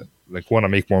and want to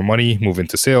make more money, move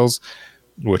into sales,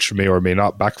 which may or may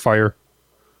not backfire.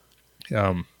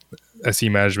 SE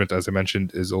management, as I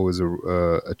mentioned, is always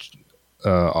a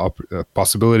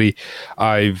possibility.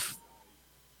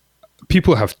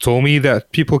 People have told me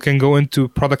that people can go into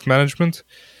product management,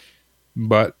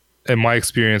 but in my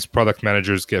experience, product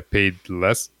managers get paid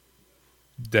less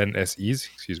than SEs.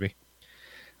 Excuse me.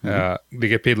 They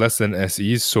get paid less than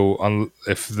SEs. So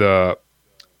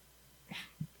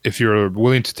if you're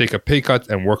willing to take a pay cut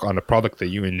and work on a product that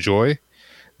you enjoy,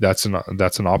 that's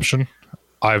an option.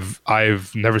 I've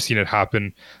never seen it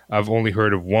happen. I've only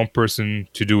heard of one person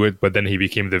to do it, but then he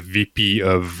became the VP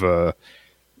of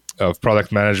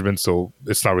product management, so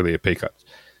it's not really a pay cut.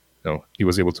 No, he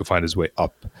was able to find his way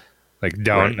up, like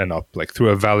down and up, like through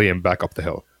a valley and back up the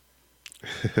hill.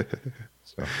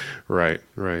 So. Right.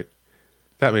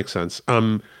 That makes sense.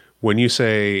 When you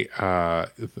say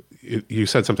you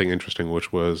said something interesting,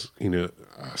 which was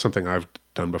something I've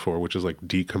done before, which is like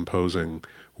decomposing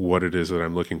what it is that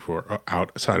I'm looking for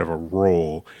outside of a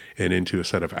role and into a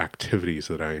set of activities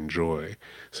that I enjoy.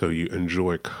 So you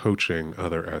enjoy coaching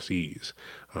other SEs.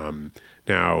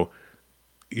 Now,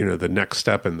 the next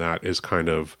step in that is kind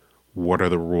of what are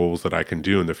the roles that I can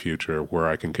do in the future where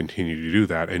I can continue to do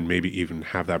that and maybe even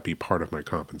have that be part of my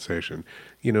compensation.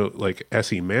 Like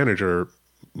SE manager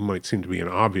might seem to be an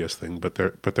obvious thing, but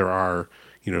there are,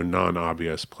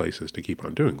 non-obvious places to keep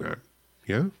on doing that.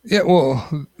 Yeah? Yeah, well,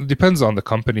 it depends on the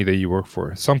company that you work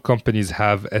for. Some companies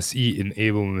have SE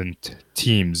enablement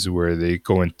teams where they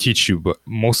go and teach you, but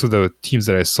most of the teams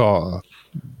that I saw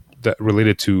that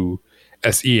related to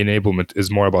SE enablement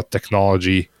is more about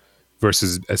technology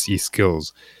versus SE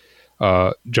skills.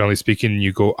 Generally speaking,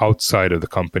 you go outside of the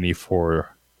company for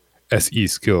SE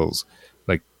skills.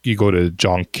 Like you go to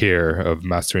John Kerr of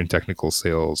Mastering Technical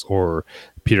Sales or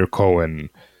Peter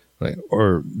Cohen,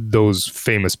 or those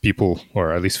famous people,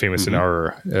 or at least famous in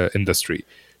our industry,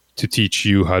 to teach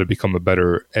you how to become a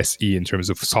better SE in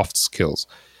terms of soft skills.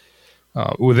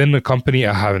 Within the company,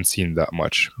 I haven't seen that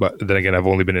much. But then again, I've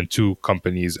only been in 2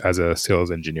 companies as a sales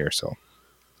engineer. So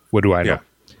what do I know?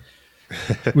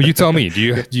 Will you tell me,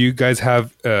 do you guys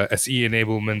have SE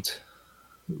enablement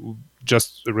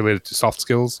just related to soft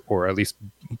skills, or at least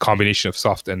combination of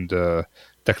soft and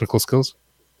technical skills?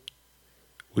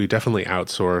 We definitely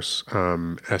outsource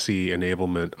SE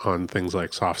enablement on things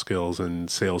like soft skills and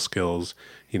sales skills.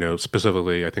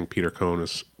 Specifically, I think Peter Cohen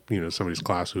is somebody's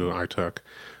class who I took.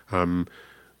 I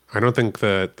don't think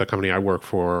that the company I work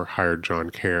for hired John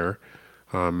Kerr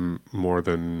more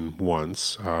than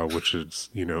once, which is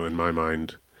in my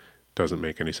mind doesn't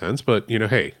make any sense. But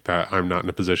hey, I'm not in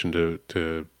a position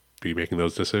to be making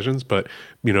those decisions. But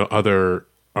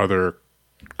other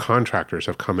contractors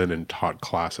have come in and taught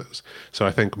classes. So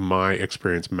I think my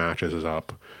experience matches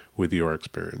up with your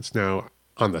experience. Now,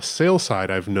 on the sales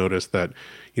side, I've noticed that,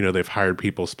 they've hired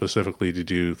people specifically to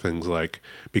do things like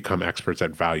become experts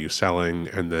at value selling.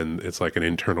 And then it's like an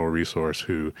internal resource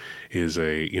who is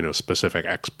a, specific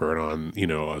expert on,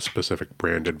 a specific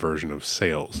branded version of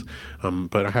sales.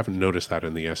 But I haven't noticed that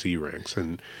in the SE ranks.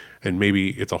 And maybe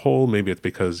it's a whole, maybe it's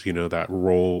because, that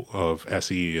role of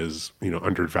SE is,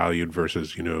 undervalued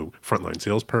versus, frontline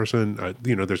salesperson.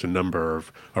 There's a number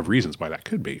of reasons why that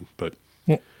could be, but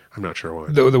I'm not sure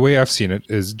why. The way I've seen it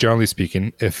is, generally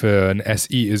speaking, if an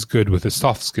SE is good with his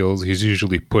soft skills, he's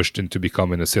usually pushed into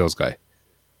becoming a sales guy.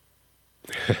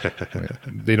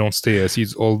 They don't stay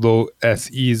SEs, although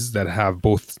SEs that have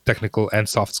both technical and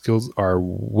soft skills are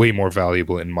way more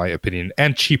valuable, in my opinion,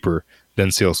 and cheaper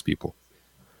than salespeople.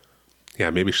 Yeah,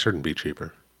 maybe shouldn't be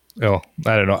cheaper. Oh,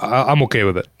 I don't know. I'm okay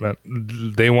with it.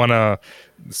 They want to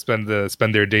spend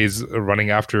their days running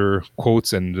after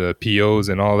quotes and POs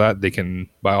and all that. They can,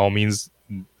 by all means,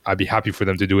 I'd be happy for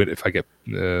them to do it if I get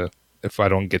if I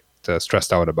don't get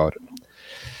stressed out about it.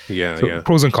 Yeah, So yeah.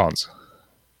 pros and cons.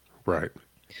 Right.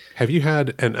 Have you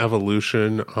had an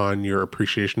evolution on your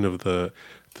appreciation of the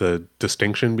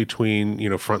distinction between,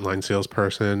 frontline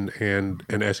salesperson and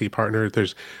an SE partner?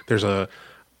 There's a,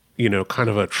 kind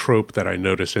of a trope that I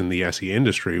notice in the SE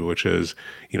industry, which is,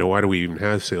 why do we even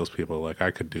have salespeople? Like,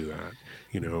 I could do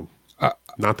that.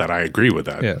 Not that I agree with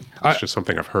that. Yeah. It's just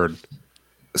something I've heard.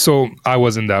 So I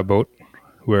was in that boat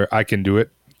where I can do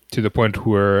it, to the point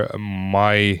where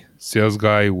my sales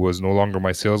guy was no longer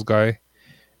my sales guy,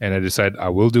 and I decided I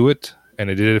will do it, and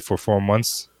I did it for 4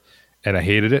 months, and I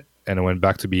hated it, and I went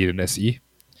back to being an SE.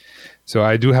 So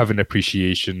I do have an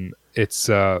appreciation. It's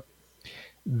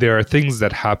there are things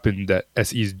that happen that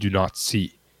SEs do not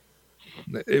see.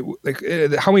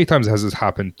 How many times has this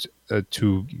happened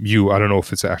to you? I don't know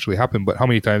if it's actually happened, but how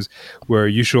many times where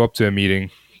you show up to a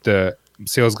meeting, the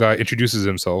sales guy introduces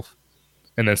himself,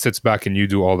 and then sits back and you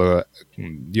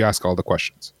ask all the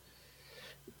questions.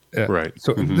 Right.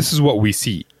 So this is what we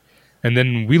see. And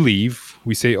then we leave,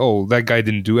 we say, oh, that guy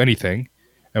didn't do anything,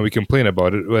 and we complain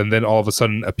about it. And then all of a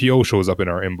sudden a PO shows up in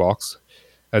our inbox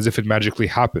as if it magically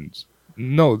happened.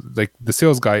 No, like the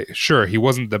sales guy, sure, he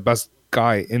wasn't the best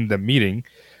guy in the meeting,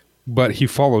 but he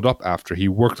followed up after. He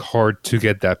worked hard to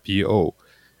get that PO.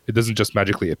 It doesn't just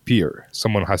magically appear.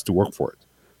 Someone has to work for it.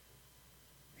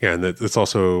 Yeah, and it's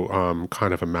also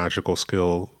kind of a magical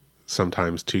skill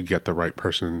sometimes to get the right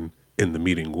person in the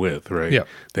meeting with, right? Yeah.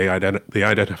 They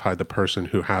identified the person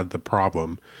who had the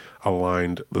problem,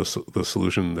 aligned the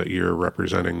solution that you're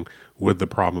representing with the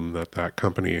problem that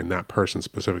company and that person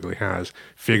specifically has,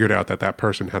 figured out that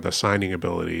person had the signing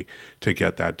ability to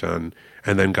get that done,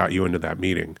 and then got you into that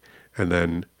meeting. And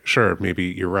then, sure, maybe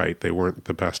you're right, they weren't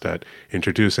the best at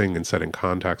introducing and setting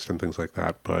context and things like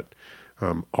that, but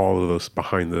all of those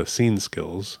behind the scenes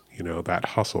skills, that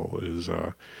hustle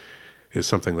is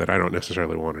something that I don't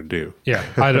necessarily want to do. Yeah,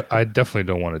 I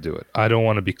definitely don't want to do it. I don't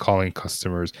want to be calling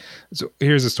customers. So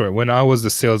here's the story. When I was the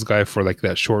sales guy for like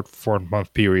that short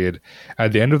 4-month period,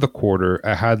 at the end of the quarter,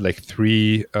 I had like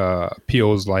 3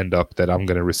 POs lined up that I'm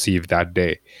going to receive that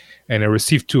day. And I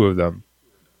received 2 of them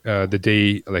the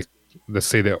day, like, let's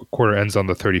say the quarter ends on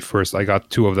the 31st. I got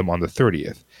 2 of them on the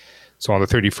 30th. So on the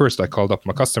 31st, I called up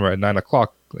my customer at 9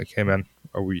 o'clock. Like, hey man,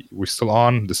 we're still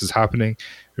on? This is happening.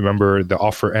 Remember, the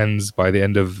offer ends by the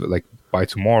end of, like, by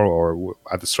tomorrow or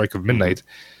at the strike of midnight.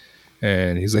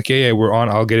 And he's like, yeah, we're on.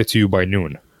 I'll get it to you by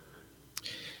noon.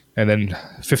 And then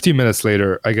 15 minutes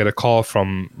later, I get a call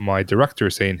from my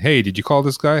director saying, hey, did you call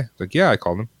this guy? Like, yeah, I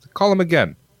called him. Call him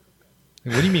again.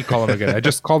 Like, what do you mean call him again? I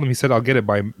just called him. He said, I'll get it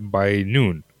by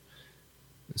noon.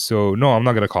 So, no, I'm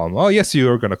not going to call him. Oh, yes, you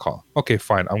are going to call. Okay,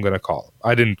 fine. I'm going to call him.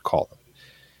 I didn't call him.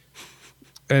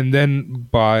 And then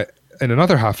in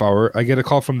another half hour, I get a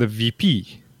call from the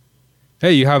VP.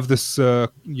 Hey, you have this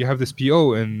PO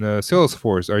in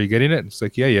Salesforce. Are you getting it? It's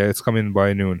like, yeah, it's coming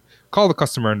by noon. Call the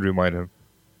customer and remind him.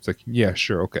 It's like, yeah,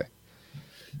 sure, okay.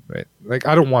 Right? Like,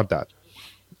 I don't want that.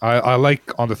 I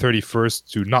like on the 31st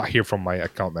to not hear from my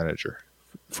account manager.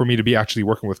 For me to be actually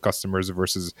working with customers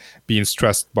versus being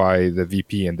stressed by the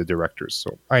VP and the directors.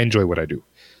 So I enjoy what I do.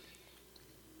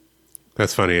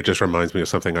 That's funny. It just reminds me of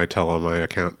something I tell all my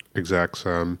account execs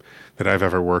that I've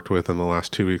ever worked with in the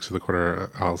last 2 weeks of the quarter.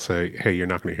 I'll say, hey, you're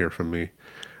not going to hear from me.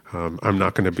 I'm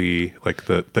not going to be like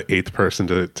the 8th person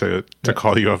to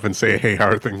call you up and say, hey, how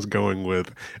are things going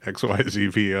with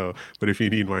XYZ PO? But if you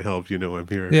need my help, I'm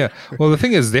here. Yeah. Well, the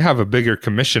thing is, they have a bigger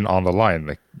commission on the line.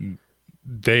 Like,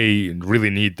 they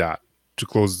really need that to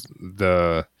close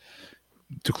the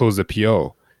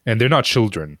PO, and they're not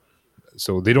children,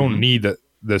 so they don't need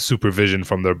the supervision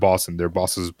from their boss and their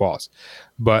boss's boss.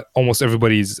 But almost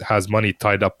everybody has money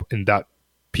tied up in that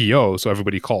PO, so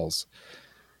everybody calls.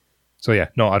 So yeah,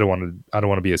 no, I don't want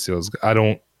to be a sales. I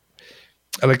don't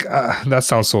like that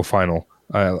sounds so final.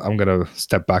 I'm gonna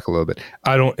step back a little bit.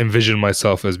 I don't envision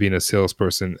myself as being a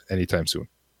salesperson anytime soon.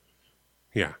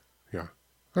 Yeah.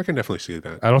 I can definitely see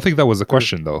that. I don't think that was the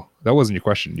question, though. That wasn't your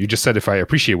question. You just said if I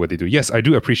appreciate what they do. Yes, I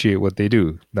do appreciate what they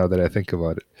do, now that I think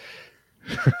about it.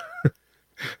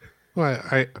 Well,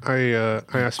 I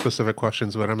ask specific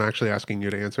questions, but I'm actually asking you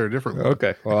to answer a different one.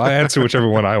 Okay. Well, I answer whichever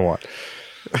one I want.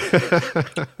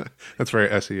 That's very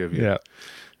SE of you. Yeah.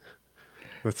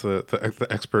 That's the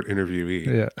expert interviewee.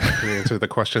 Yeah. You answer the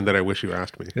question that I wish you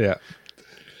asked me. Yeah.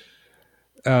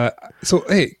 So,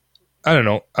 hey, I don't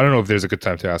know if there's a good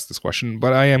time to ask this question,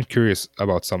 but I am curious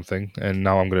about something, and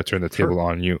now I'm going to turn the table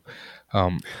on you.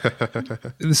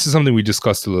 This is something we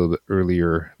discussed a little bit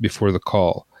earlier before the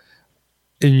call.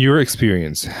 In your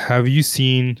experience, have you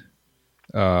seen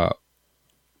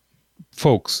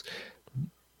folks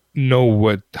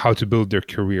know how to build their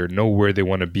career, know where they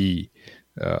want to be,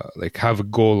 like have a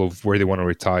goal of where they want to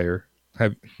retire.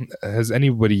 Have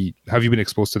you been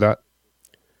exposed to that?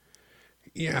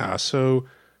 Yeah, so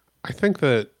I think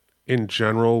that in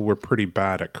general, we're pretty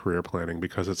bad at career planning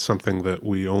because it's something that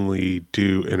we only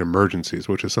do in emergencies,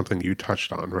 which is something you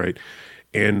touched on, right?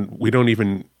 And we don't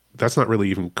even, that's not really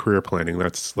even career planning.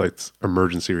 That's like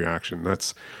emergency reaction.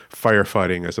 That's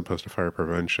firefighting as opposed to fire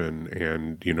prevention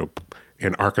and,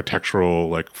 and architectural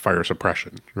like fire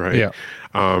suppression, right? Yeah.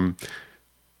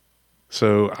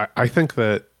 So I think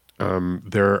that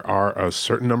there are a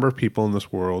certain number of people in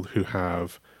this world who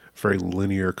have very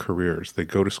linear careers. They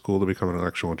go to school to become an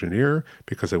electrical engineer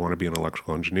because they want to be an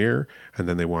electrical engineer, and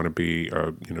then they want to be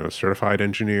a certified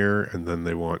engineer, and then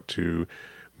they want to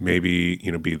maybe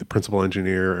be the principal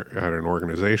engineer at an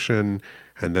organization,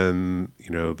 and then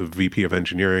the VP of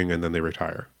engineering, and then they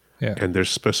retire. Yeah. And there's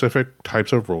specific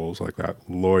types of roles like that: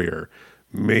 lawyer,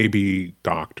 maybe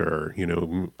doctor,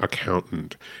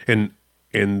 accountant,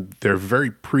 and they're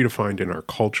very predefined in our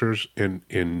cultures and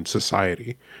in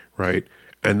society, right?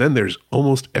 And then there's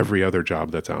almost every other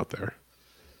job that's out there.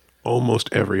 Almost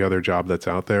every other job that's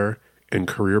out there, and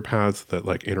career paths that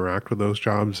like interact with those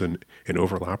jobs and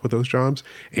overlap with those jobs.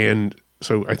 And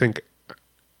so I think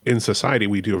in society,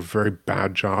 we do a very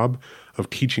bad job of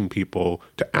teaching people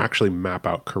to actually map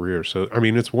out careers. So, I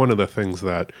mean, it's one of the things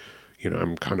that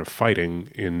I'm kind of fighting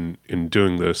in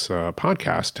doing this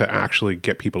podcast to actually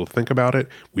get people to think about it.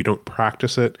 We don't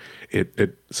practice it.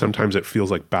 It sometimes it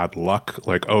feels like bad luck.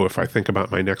 Like, oh, if I think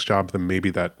about my next job, then maybe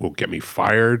that will get me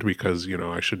fired because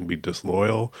I shouldn't be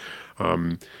disloyal.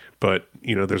 But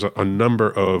there's a number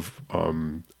of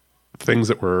things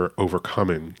that we're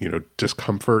overcoming.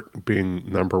 Discomfort being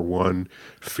number one,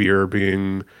 fear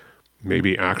being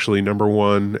maybe actually number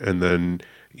one, and then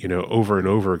over and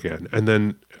over again, and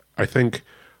then I think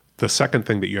the second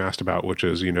thing that you asked about, which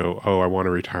is, oh, I want to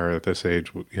retire at this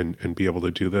age and be able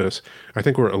to do this. I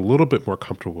think we're a little bit more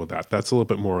comfortable with that. That's a little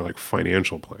bit more like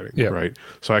financial planning, right?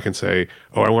 So I can say,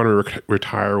 oh, I want to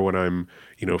retire when I'm,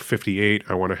 58.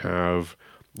 I want to have,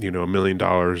 $1 million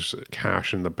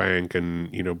cash in the bank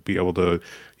and, be able to,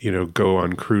 go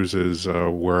on cruises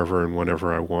wherever and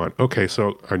whenever I want. Okay,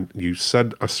 so you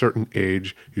said a certain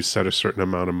age, you said a certain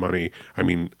amount of money. I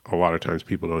mean, a lot of times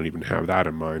people don't even have that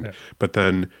in mind. Yeah. But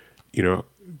then,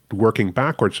 working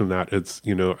backwards from that, it's,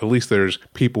 at least there's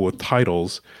people with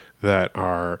titles that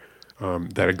are,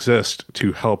 that exist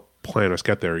to help plan us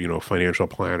get there, financial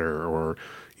planner or,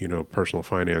 personal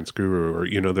finance guru,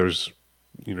 or, there's,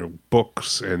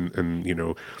 books and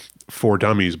for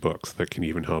dummies books that can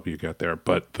even help you get there.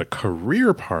 But the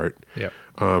career part,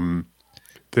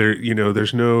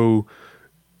 there's no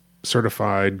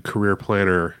certified career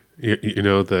planner,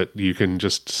 that you can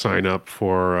just sign up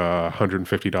for a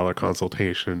 $150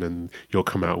 consultation and you'll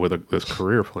come out with this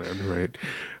career plan, right?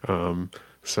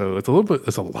 So it's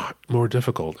a lot more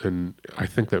difficult. And I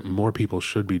think that more people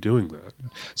should be doing that.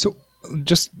 So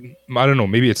I don't know,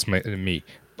 maybe it's me.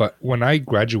 But when I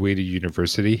graduated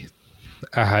university,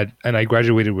 I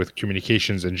graduated with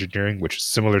communications engineering, which is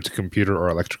similar to computer or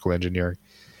electrical engineering,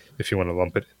 if you want to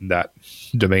lump it in that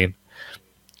domain.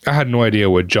 I had no idea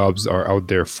what jobs are out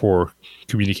there for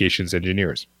communications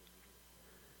engineers.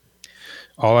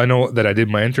 All I know that I did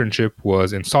my internship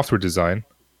was in software design.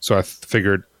 So I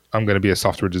figured I'm going to be a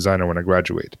software designer when I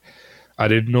graduate. I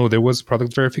didn't know there was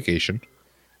product verification.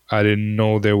 I didn't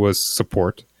know there was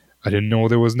support. I didn't know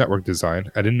there was network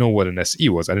design. I didn't know what an SE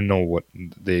was. I didn't know what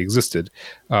they existed.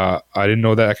 I didn't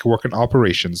know that I could work in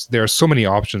operations. There are so many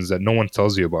options that no one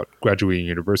tells you about graduating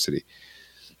university.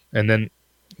 And then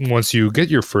once you get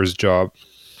your first job,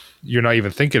 you're not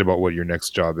even thinking about what your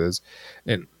next job is.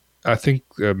 And I think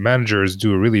good managers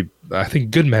do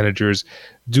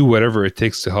whatever it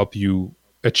takes to help you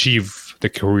achieve the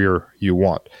career you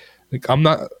want. Like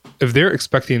if they're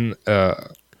expecting an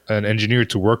engineer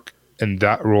to work in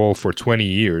that role for 20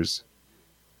 years,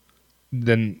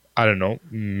 then I don't know,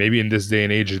 maybe in this day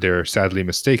and age, they're sadly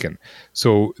mistaken.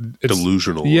 So it's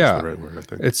delusional. Yeah, is the right word, I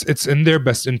think. It's in their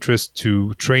best interest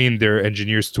to train their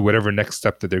engineers to whatever next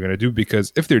step that they're going to do,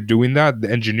 because if they're doing that, the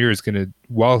engineer is going to,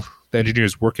 while the engineer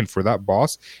is working for that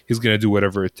boss, he's going to do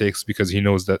whatever it takes because he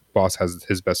knows that boss has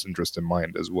his best interest in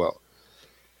mind as well.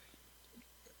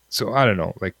 So I don't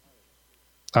know, like,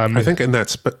 I think in that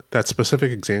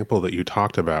specific example that you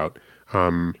talked about,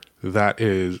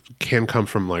 that can come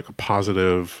from like a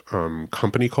positive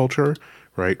company culture,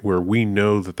 right? Where we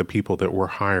know that the people that we're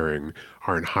hiring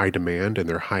are in high demand and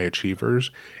they're high achievers,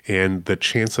 and the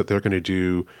chance that they're going to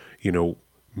do,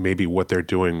 maybe what they're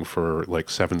doing for like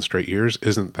 7 straight years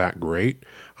isn't that great,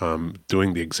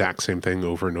 doing the exact same thing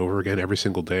over and over again every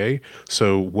single day.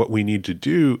 So what we need to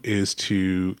do is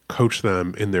to coach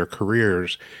them in their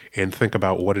careers and think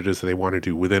about what it is that they want to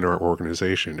do within our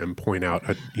organization and point out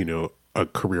a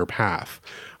career path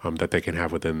that they can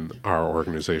have within our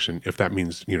organization, if that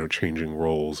means changing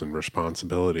roles and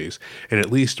responsibilities. And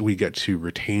at least we get to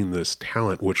retain this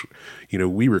talent, which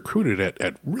we recruited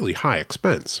at really high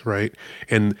expense, right?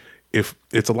 And if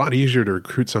it's a lot easier to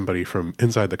recruit somebody from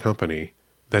inside the company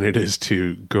than it is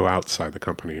to go outside the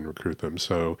company and recruit them.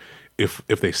 So if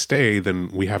they stay,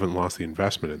 then we haven't lost the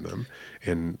investment in them,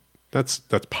 and that's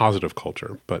positive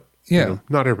culture. But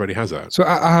not everybody has that. So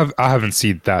I haven't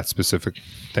seen that specific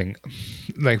thing.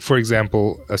 Like, for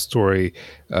example, a story,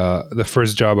 the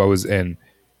first job I was in,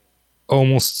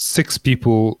 almost 6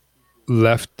 people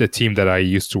left the team that I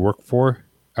used to work for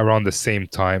around the same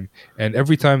time. And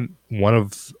every time one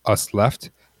of us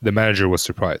left, the manager was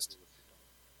surprised.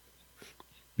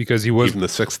 Because he was... Even the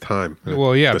 6th time.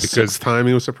 Well, yeah. The 6th time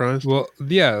he was surprised? Well,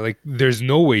 yeah, like, there's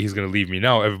no way he's going to leave me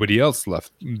now. Everybody else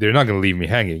left. They're not going to leave me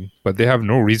hanging, but they have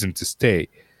no reason to stay.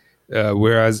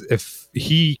 Whereas if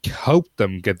he helped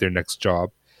them get their next job,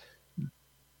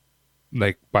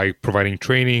 like by providing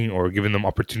training or giving them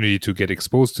opportunity to get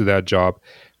exposed to that job,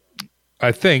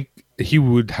 I think he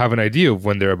would have an idea of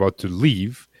when they're about to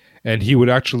leave, and he would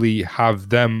actually have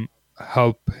them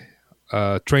help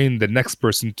train the next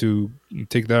person to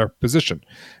take their position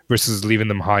versus leaving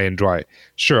them high and dry.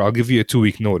 Sure, I'll give you a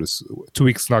 2-week notice. 2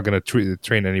 weeks not going to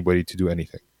train anybody to do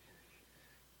anything.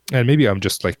 And maybe I'm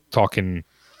just like talking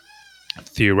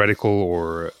theoretical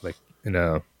or like in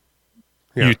a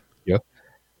utopia,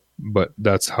 but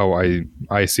that's how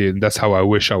I see it. And that's how I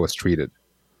wish I was treated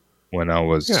when I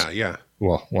was,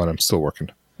 well, when I'm still working.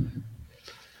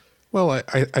 Well,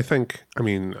 I think,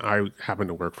 I happen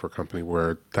to work for a company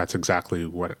where that's exactly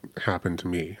what happened to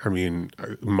me.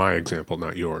 My example,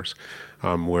 not yours,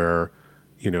 where,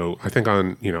 I think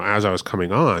as I was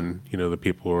coming on, the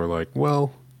people were like,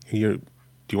 well, do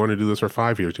you want to do this for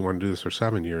 5 years? Do you want to do this for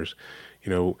 7 years?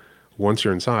 Once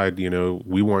you're inside,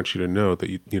 we want you to know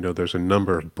that, there's a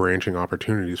number of branching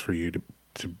opportunities for you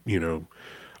to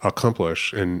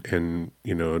accomplish and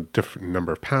a different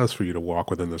number of paths for you to walk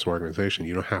within this organization.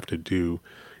 You don't have to do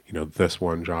this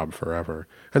one job forever.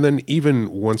 And then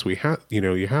even once we have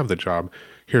you have the job,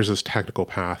 here's this technical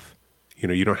path.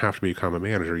 You don't have to become a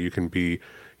manager. You can be,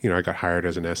 I got hired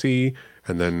as an SE,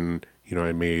 and then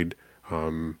I made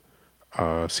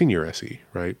senior SE,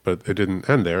 right? But it didn't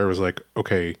end there. It was like,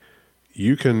 okay,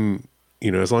 you can,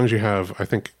 as long as you have, I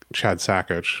think Chad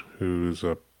Sakich, who's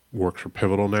works for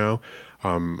Pivotal now,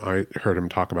 I heard him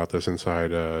talk about this inside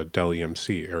Dell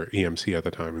EMC or EMC at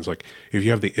the time. It's like, if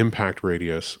you have the impact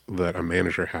radius that a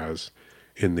manager has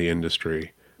in the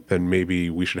industry, then maybe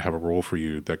we should have a role for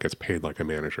you that gets paid like a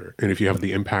manager. And if you have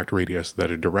the impact radius that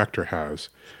a director has,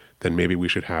 then maybe we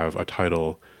should have a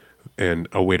title and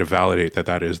a way to validate that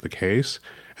that is the case,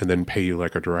 and then pay you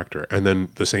like a director. And then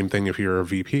the same thing if you're a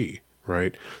VP,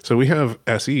 right? So we have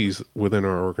SEs within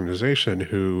our organization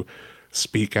who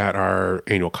speak at our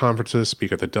annual conferences,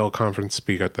 speak at the Dell conference,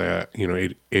 speak at the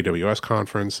AWS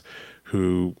conference,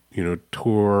 who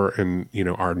tour and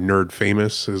are nerd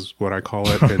famous is what I call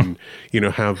it, and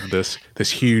have this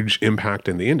huge impact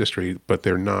in the industry, but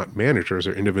they're not managers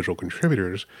or individual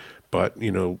contributors. But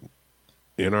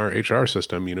in our HR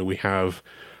system, we have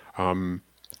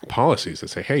policies that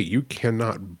say, hey, you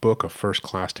cannot book a first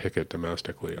class ticket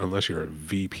domestically unless you're a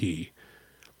VP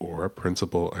or a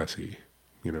principal SE.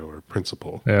 Or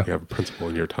principal. Yeah. You have a principal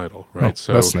in your title, right? Oh,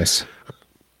 so that's nice.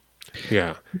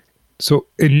 Yeah. So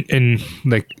in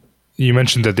like you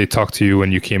mentioned that they talked to you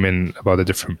when you came in about the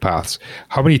different paths.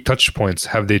 How many touch points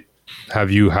have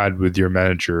you had with your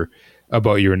manager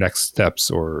about your next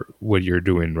steps or what you're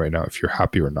doing right now, if you're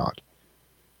happy or not?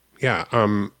 Yeah.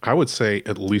 I would say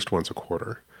at least once a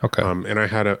quarter. Okay. And I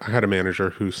had a manager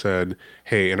who said,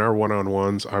 hey, in our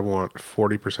one-on-ones, I want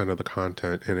 40% of the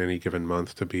content in any given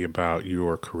month to be about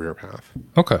your career path.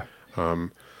 Okay.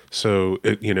 So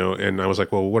and I was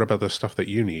like, well, what about the stuff that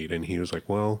you need? And he was like,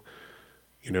 well,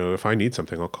 if I need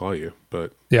something, I'll call you.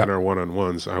 But in our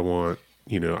one-on-ones, I want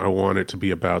it to be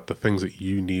about the things that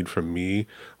you need from me.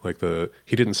 Like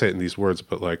he didn't say it in these words,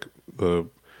 but like the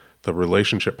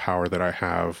relationship power that I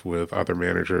have with other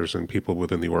managers and people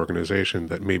within the organization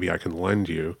that maybe I can lend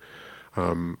you.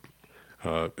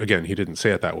 Again, he didn't say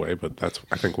it that way, but that's,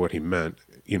 I think, what he meant,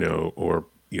 or,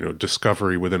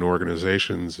 discovery within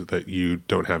organizations that you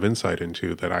don't have insight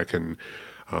into that I can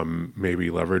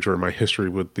maybe leverage, or my history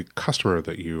with the customer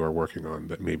that you are working on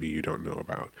that maybe you don't know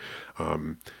about.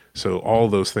 So all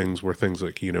those things were things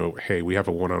like, hey, we have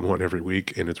a one-on-one every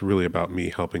week, and it's really about me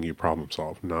helping you problem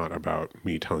solve, not about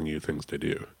me telling you things to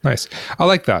do. Nice. I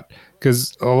like that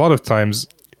because a lot of times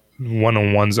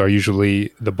one-on-ones are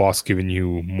usually the boss giving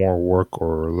you more work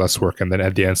or less work, and then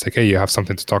at the end it's like, hey, you have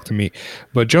something to talk to me.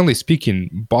 But generally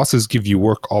speaking, bosses give you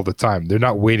work all the time. They're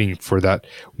not waiting for that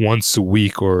once a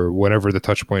week or whatever the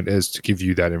touch point is to give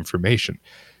you that information.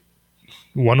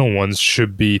 One-on-ones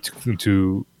should be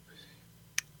to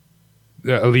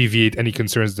alleviate any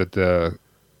concerns that the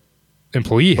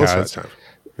employee Both has, sides have.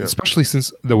 Yeah. especially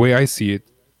since the way I see it,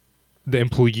 the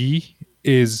employee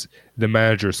is the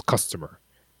manager's customer.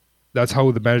 That's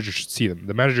how the manager should see them.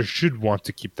 The manager should want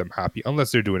to keep them happy.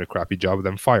 Unless they're doing a crappy job,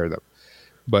 then fire them.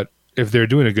 But if they're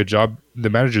doing a good job, the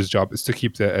manager's job is to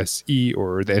keep the SE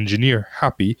or the engineer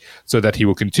happy so that he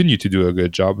will continue to do a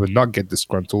good job and not get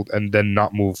disgruntled and then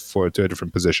not move to a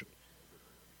different position.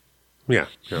 Yeah.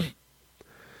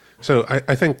 So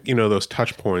I think, those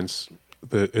touch points,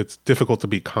 it's difficult to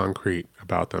be concrete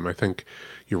about them. I think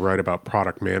you're right about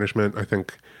product management. I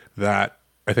think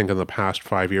in the past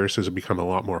 5 years has become a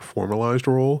lot more formalized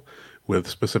role with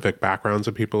specific backgrounds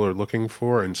that people are looking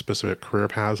for and specific career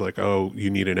paths, like, oh, you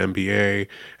need an MBA,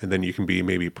 and then you can be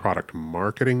maybe product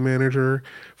marketing manager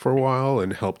for a while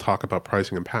and help talk about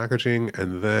pricing and packaging,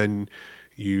 and then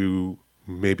you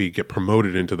maybe get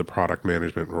promoted into the product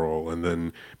management role, and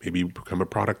then maybe become a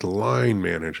product line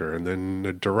manager, and then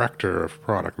a director of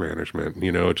product management.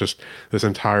 Just this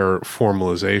entire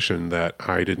formalization that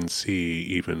I didn't see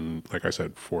even, like I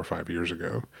said, 4 or 5 years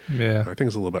ago. Yeah. I think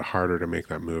it's a little bit harder to make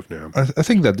that move now. I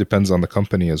think that depends on the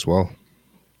company as well.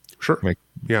 Sure.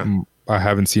 Yeah. I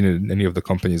haven't seen it in any of the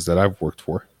companies that I've worked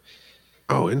for.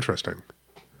 Oh, interesting.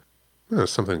 That's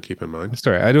something to keep in mind.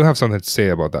 Sorry, I do have something to say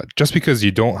about that. Just because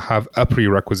you don't have a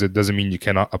prerequisite doesn't mean you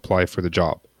cannot apply for the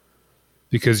job,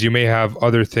 because you may have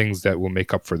other things that will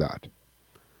make up for that.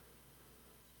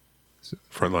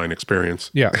 Frontline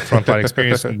experience. Yeah, frontline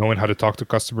experience, knowing how to talk to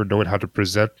customer, knowing how to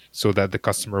present so that the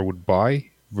customer would buy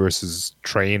versus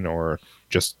train or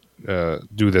just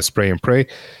do the spray and pray.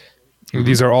 Mm-hmm.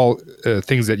 These are all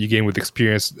things that you gain with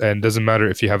experience, and doesn't matter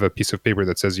if you have a piece of paper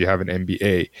that says you have an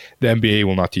MBA. The MBA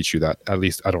will not teach you that. At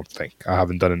least I don't think. I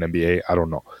haven't done an MBA. I don't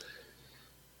know.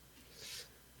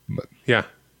 But yeah.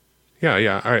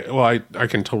 I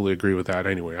can totally agree with that.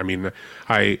 Anyway, I mean,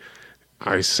 I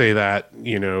say that,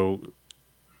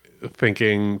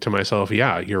 thinking to myself,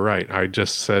 yeah, you're right. I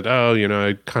just said,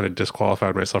 I kind of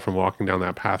disqualified myself from walking down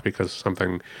that path because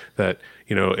something that,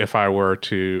 if I were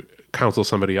to counsel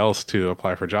somebody else to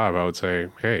apply for a job, I would say,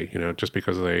 hey, just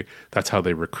because that's how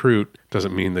they recruit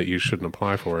doesn't mean that you shouldn't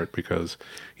apply for it, because,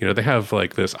 they have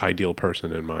like this ideal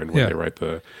person in mind when they write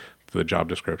the job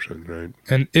description, right?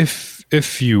 And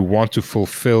if you want to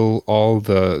fulfill all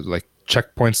the like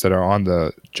checkpoints that are on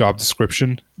the job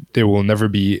description, there will never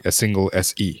be a single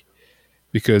SE,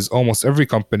 because almost every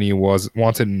company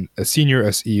wanted a senior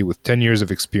SE with 10 years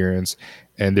of experience,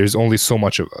 and there's only so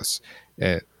much of us.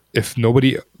 And if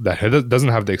nobody that doesn't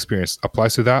have the experience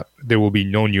applies to that, there will be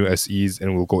no new SEs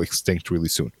and will go extinct really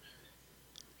soon.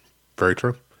 Very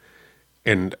true.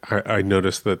 And I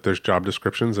noticed that there's job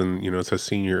descriptions and, it says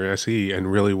senior SE, and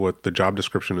really what the job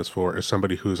description is for is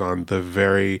somebody who's on the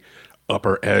very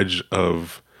upper edge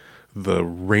of the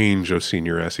range of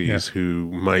senior SEs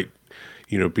who might,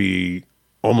 be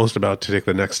almost about to take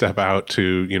the next step out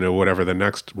to, whatever the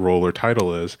next role or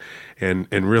title is. And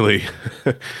really,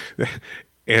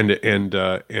 and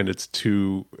it's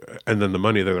and then the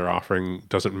money that they're offering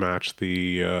doesn't match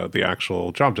the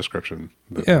actual job description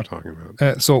that we're talking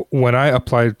about. So when I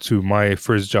applied to my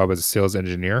first job as a sales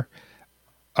engineer,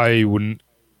 I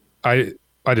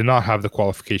did not have the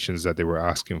qualifications that they were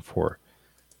asking for.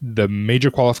 The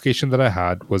major qualification that I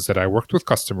had was that I worked with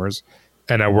customers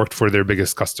and I worked for their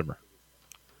biggest customer.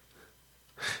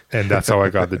 And that's how I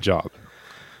got the job.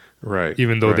 Right.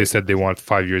 Even though they said they want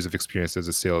 5 years of experience as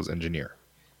a sales engineer.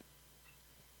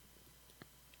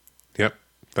 Yep.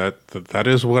 That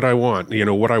is what I want.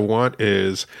 What I want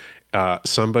is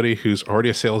somebody who's already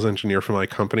a sales engineer for my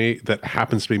company that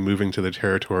happens to be moving to the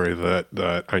territory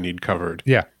that I need covered.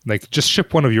 Yeah. Like just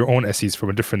ship one of your own SEs from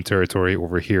a different territory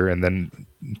over here and then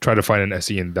try to find an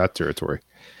SE in that territory.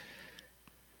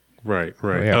 Right.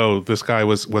 Oh, this guy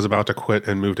was about to quit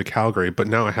and move to Calgary, but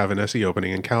now I have an SE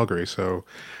opening in Calgary. So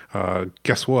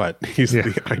guess what? He's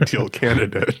the ideal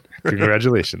candidate.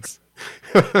 Congratulations.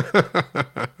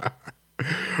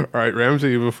 All right,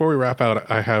 Ramsey, before we wrap out,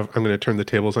 I'm going to turn the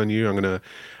tables on you. I'm going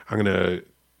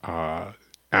to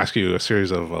ask you a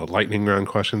series of lightning round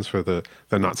questions for the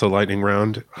not so lightning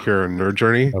round here in Nerd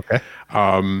Journey. Okay.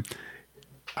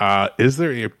 Is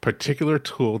there a particular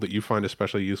tool that you find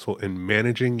especially useful in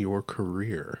managing your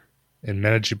career? In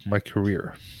managing my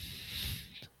career,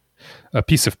 a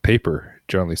piece of paper,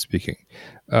 generally speaking.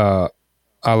 I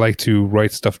like to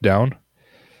write stuff down.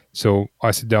 So I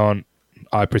sit down,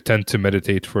 I pretend to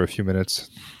meditate for a few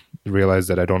minutes, realize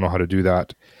that I don't know how to do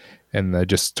that, and I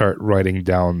just start writing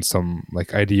down some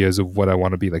like ideas of what I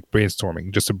want to be, like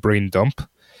brainstorming, just a brain dump,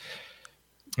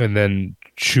 and then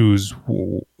choose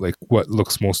like what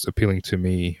looks most appealing to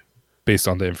me based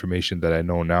on the information that I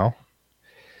know now.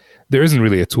 There isn't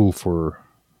really a tool for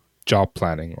job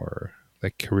planning or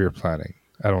like career planning,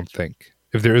 I don't think.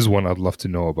 If there is one, I'd love to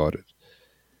know about it.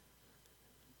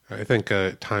 I think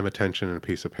time, attention, and a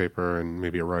piece of paper, and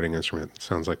maybe a writing instrument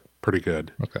sounds like pretty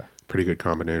good. Okay. Pretty good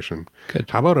combination. Good.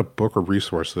 How about a book or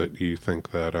resource that you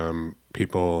think that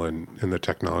people in the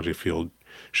technology field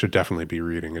should definitely be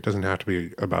reading? It doesn't have to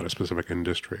be about a specific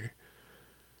industry.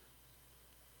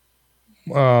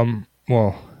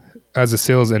 Well, as a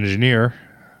sales engineer,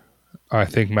 I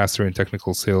think Mastering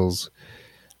Technical Sales,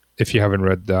 if you haven't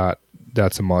read that,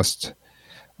 that's a must.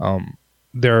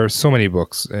 There are so many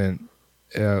books, and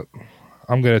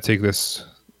I'm going to take this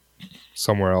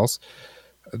somewhere else.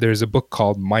 There's a book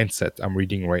called Mindset I'm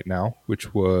reading right now,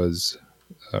 which was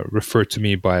referred to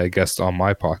me by a guest on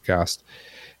my podcast.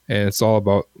 And it's all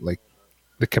about like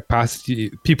the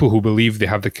capacity. People who believe they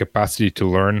have the capacity to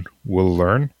learn will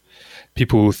learn.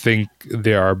 People who think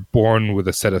they are born with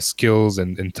a set of skills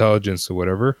and intelligence or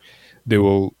whatever, they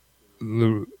will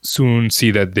soon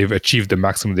see that they've achieved the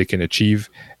maximum they can achieve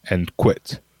and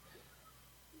quit.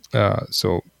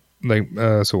 So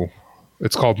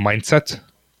it's called Mindset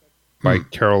by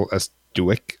Carol S.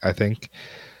 Dweck, I think.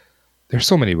 There's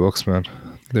so many books, man.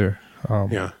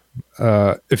 Yeah.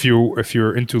 If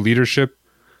you're into leadership,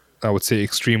 I would say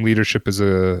Extreme Leadership is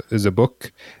a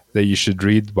book that you should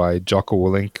read by Jocko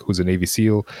Willink, who's a Navy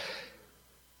SEAL.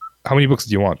 How many books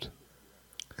do you want?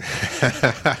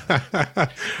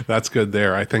 That's good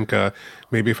there. I think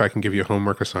maybe if I can give you a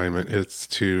homework assignment, it's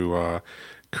to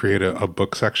create a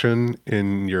book section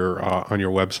in your on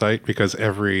your website, because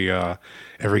every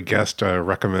guest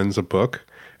recommends a book.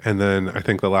 And then I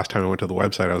think the last time I went to the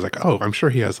website, I was like, oh, I'm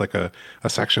sure he has like a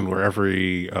section where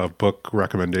every book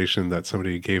recommendation that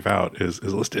somebody gave out is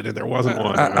listed, and there wasn't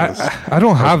one. I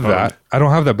don't have that. I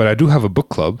don't have that, but I do have a book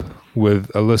club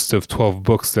with a list of 12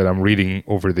 books that I'm reading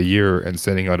over the year and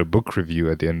sending out a book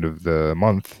review at the end of the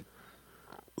month.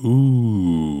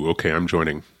 Ooh, okay, I'm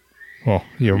joining. Well,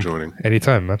 you're joining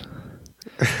anytime, man.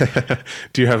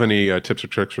 Do you have any tips or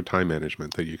tricks for time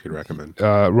management that you could recommend?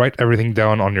 Write everything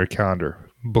down on your calendar.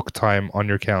 Book time on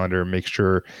your calendar. Make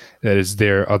sure that it's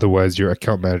there. Otherwise, your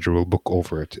account manager will book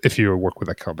over it if you work with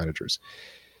account managers.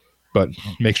 But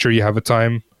make sure you have a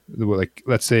time. Like,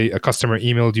 let's say a customer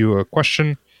emailed you a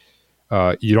question.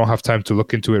 You don't have time to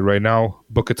look into it right now.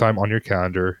 Book a time on your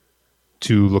calendar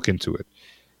to look into it.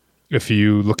 If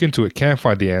you look into it, can't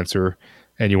find the answer,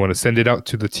 and you want to send it out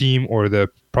to the team or the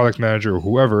product manager or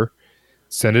whoever,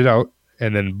 send it out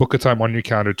and then book a time on your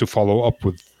calendar to follow up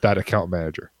with that account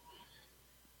manager.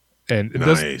 And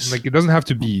it doesn't have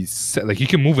to be set. Like, you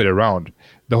can move it around.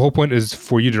 The whole point is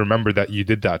for you to remember that you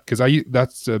did that, because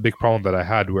that's a big problem that I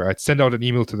had, where I'd send out an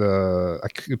email to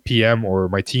the PM or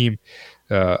my team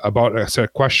about a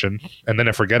certain question, and then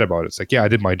I forget about it. It's like, yeah, I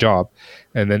did my job,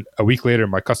 and then a week later,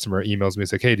 my customer emails me.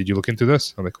 It's like, hey, did you look into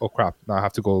this? I'm like, oh crap! Now I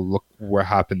have to go look what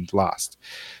happened last.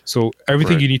 So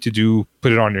everything you need to do,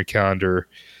 put it on your calendar.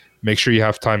 Make sure you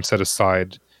have time set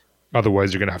aside.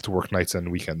 Otherwise, you're gonna have to work nights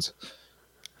and weekends.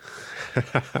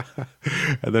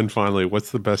 And then finally,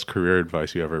 what's the best career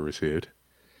advice you ever received?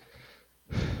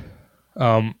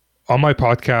 On my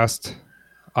podcast,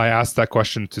 I asked that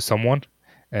question to someone,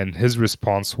 and his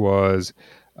response was,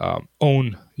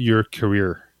 own your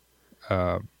career.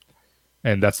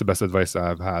 And that's the best advice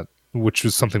I've had, which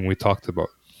was something we talked about.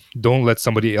 Don't let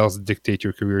somebody else dictate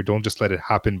your career. Don't just let it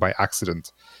happen by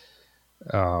accident.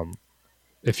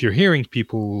 If you're hearing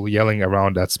people yelling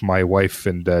around, that's my wife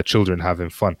and children having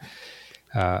fun.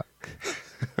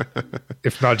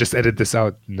 If not, just edit this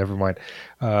out. Never mind.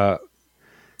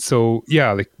 So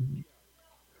yeah, like,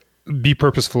 be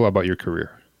purposeful about your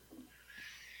career.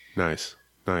 Nice.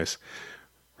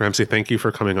 Ramsey, thank you for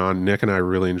coming on. Nick and I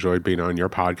really enjoyed being on your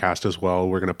podcast as well.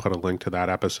 We're going to put a link to that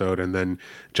episode and then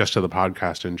just to the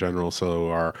podcast in general, so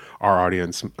our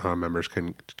audience members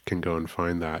can go and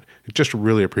find that. Just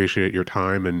really appreciate your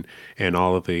time and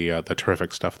all of the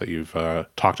terrific stuff that you've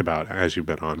talked about as you've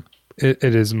been on. It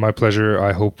is my pleasure.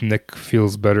 I hope Nick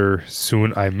feels better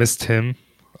soon. I missed him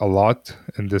a lot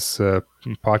in this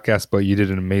podcast, but you did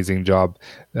an amazing job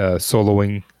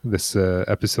soloing this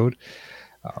episode.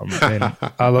 And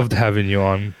I loved having you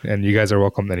on, and you guys are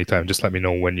welcome anytime. Just let me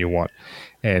know when you want.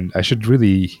 And I should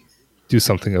really do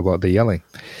something about the yelling.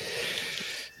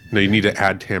 No, you need to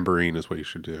add tambourine is what you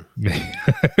should do.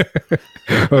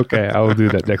 Okay, I will do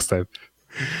that next time.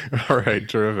 All right,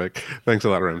 terrific. Thanks a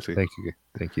lot, Ramsey.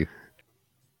 Thank you.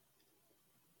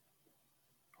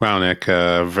 Wow, Nick,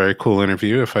 very cool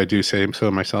interview. If I do say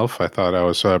so myself, I thought I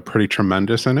was pretty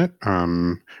tremendous in it.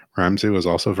 Ramsey was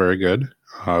also very good.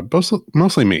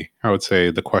 Mostly me. I would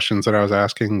say the questions that I was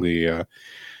asking,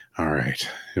 all right,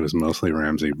 it was mostly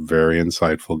Ramsey. Very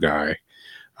insightful guy.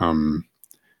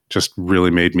 Just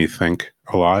really made me think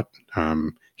a lot.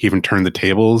 He even turned the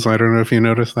tables. I don't know if you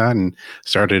noticed that, and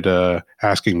started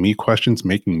asking me questions,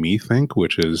 making me think,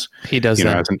 which is, he does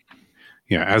that.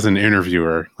 As an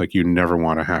interviewer, like, you never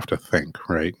want to have to think,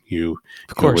 right? You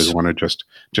always want to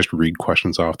just read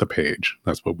questions off the page.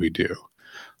 That's what we do.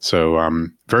 So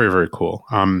very, very cool.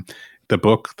 The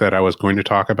book that I was going to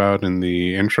talk about in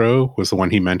the intro was the one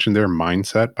he mentioned there,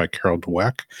 Mindset by Carol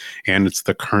Dweck. And it's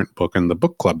the current book in the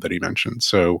book club that he mentioned.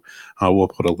 So we'll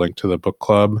put a link to the book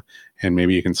club, and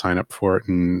maybe you can sign up for it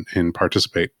and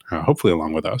participate, hopefully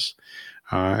along with us.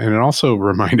 And it also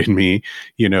reminded me,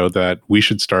 that we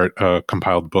should start a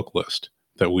compiled book list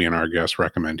that we and our guests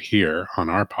recommend here on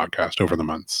our podcast over the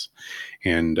months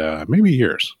and maybe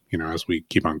years, as we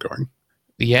keep on going.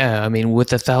 Yeah, I mean, with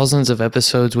the thousands of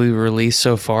episodes we've released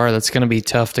so far, that's going to be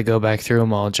tough to go back through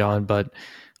them all, John, but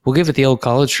we'll give it the old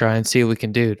college try and see what we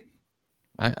can do.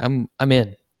 I'm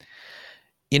in.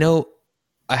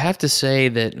 I have to say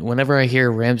that whenever I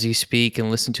hear Ramsey speak and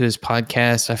listen to his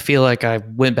podcast, I feel like I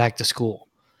went back to school.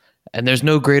 And there's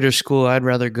no greater school I'd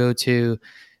rather go to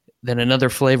than another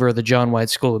flavor of the John White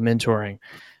School of Mentoring.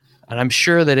 And I'm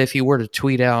sure that if you were to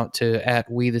tweet out to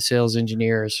 @We the Sales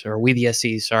Engineers, or We the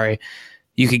SEs, sorry,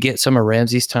 you could get some of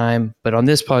Ramsey's time. But on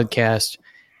this podcast,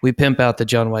 we pimp out the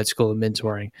John White School of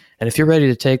Mentoring. And if you're ready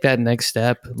to take that next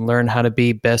step and learn how to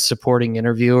be best supporting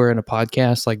interviewer in a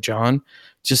podcast like John,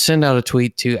 just send out a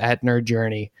tweet to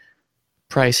 @NerdJourney,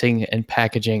 pricing and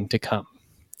packaging to come.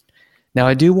 Now,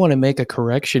 I do want to make a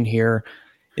correction here.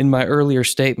 In my earlier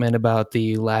statement about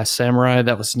The Last Samurai,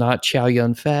 that was not Chow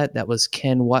Yun-Fat. That was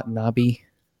Ken Watanabe.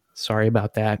 Sorry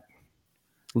about that.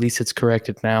 At least it's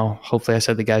corrected now. Hopefully I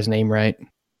said the guy's name right.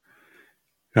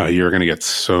 You're going to get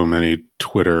so many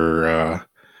Twitter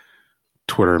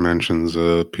mentions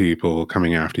of people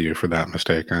coming after you for that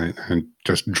mistake. I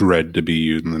just dread to be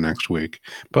you in the next week.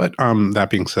 But that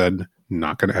being said,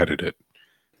 not going to edit it.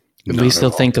 At least they'll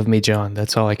think of me, John.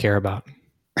 That's all I care about.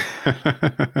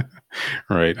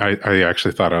 Right. I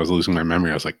actually thought I was losing my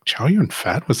memory. I was like, Chow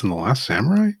Yun-Fat was in The Last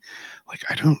Samurai? Like,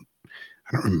 I don't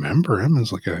remember him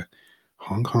as like a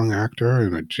Hong Kong actor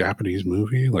in a Japanese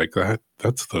movie like that.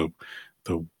 That's the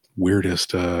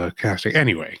weirdest casting.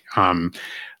 Anyway,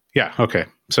 yeah, okay.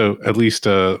 So at least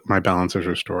my balance is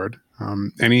restored.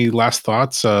 Any last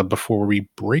thoughts before we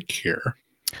break here?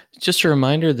 Just a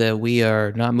reminder that we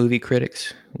are not movie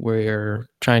critics. We're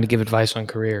trying to give advice on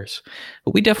careers.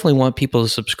 But we definitely want people to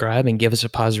subscribe and give us a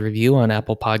positive review on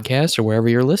Apple Podcasts or wherever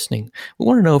you're listening. We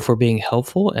want to know if we're being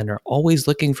helpful and are always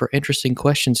looking for interesting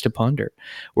questions to ponder.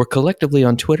 We're collectively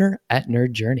on Twitter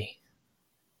 @NerdJourney.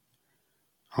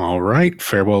 All right,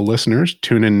 farewell, listeners.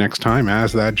 Tune in next time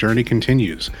as that journey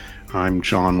continues. I'm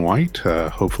John White,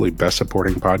 hopefully best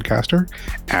supporting podcaster,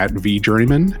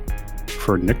 @VJourneyman.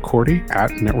 For Nick Cordy,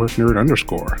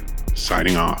 @NetworkNerd_,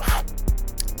 signing off.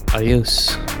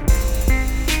 Adios.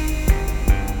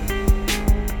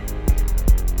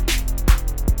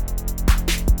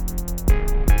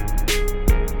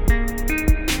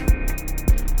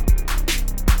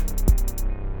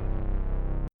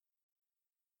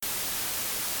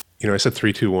 I said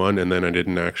 3, 2, 1, and then I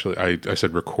didn't actually. I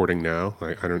said recording now.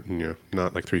 Like, I don't,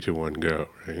 not like 3, 2, 1, go.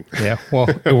 Right? Yeah, well,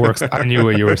 it works. I knew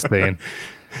what you were saying.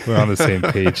 We're on the same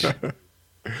page.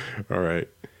 All right.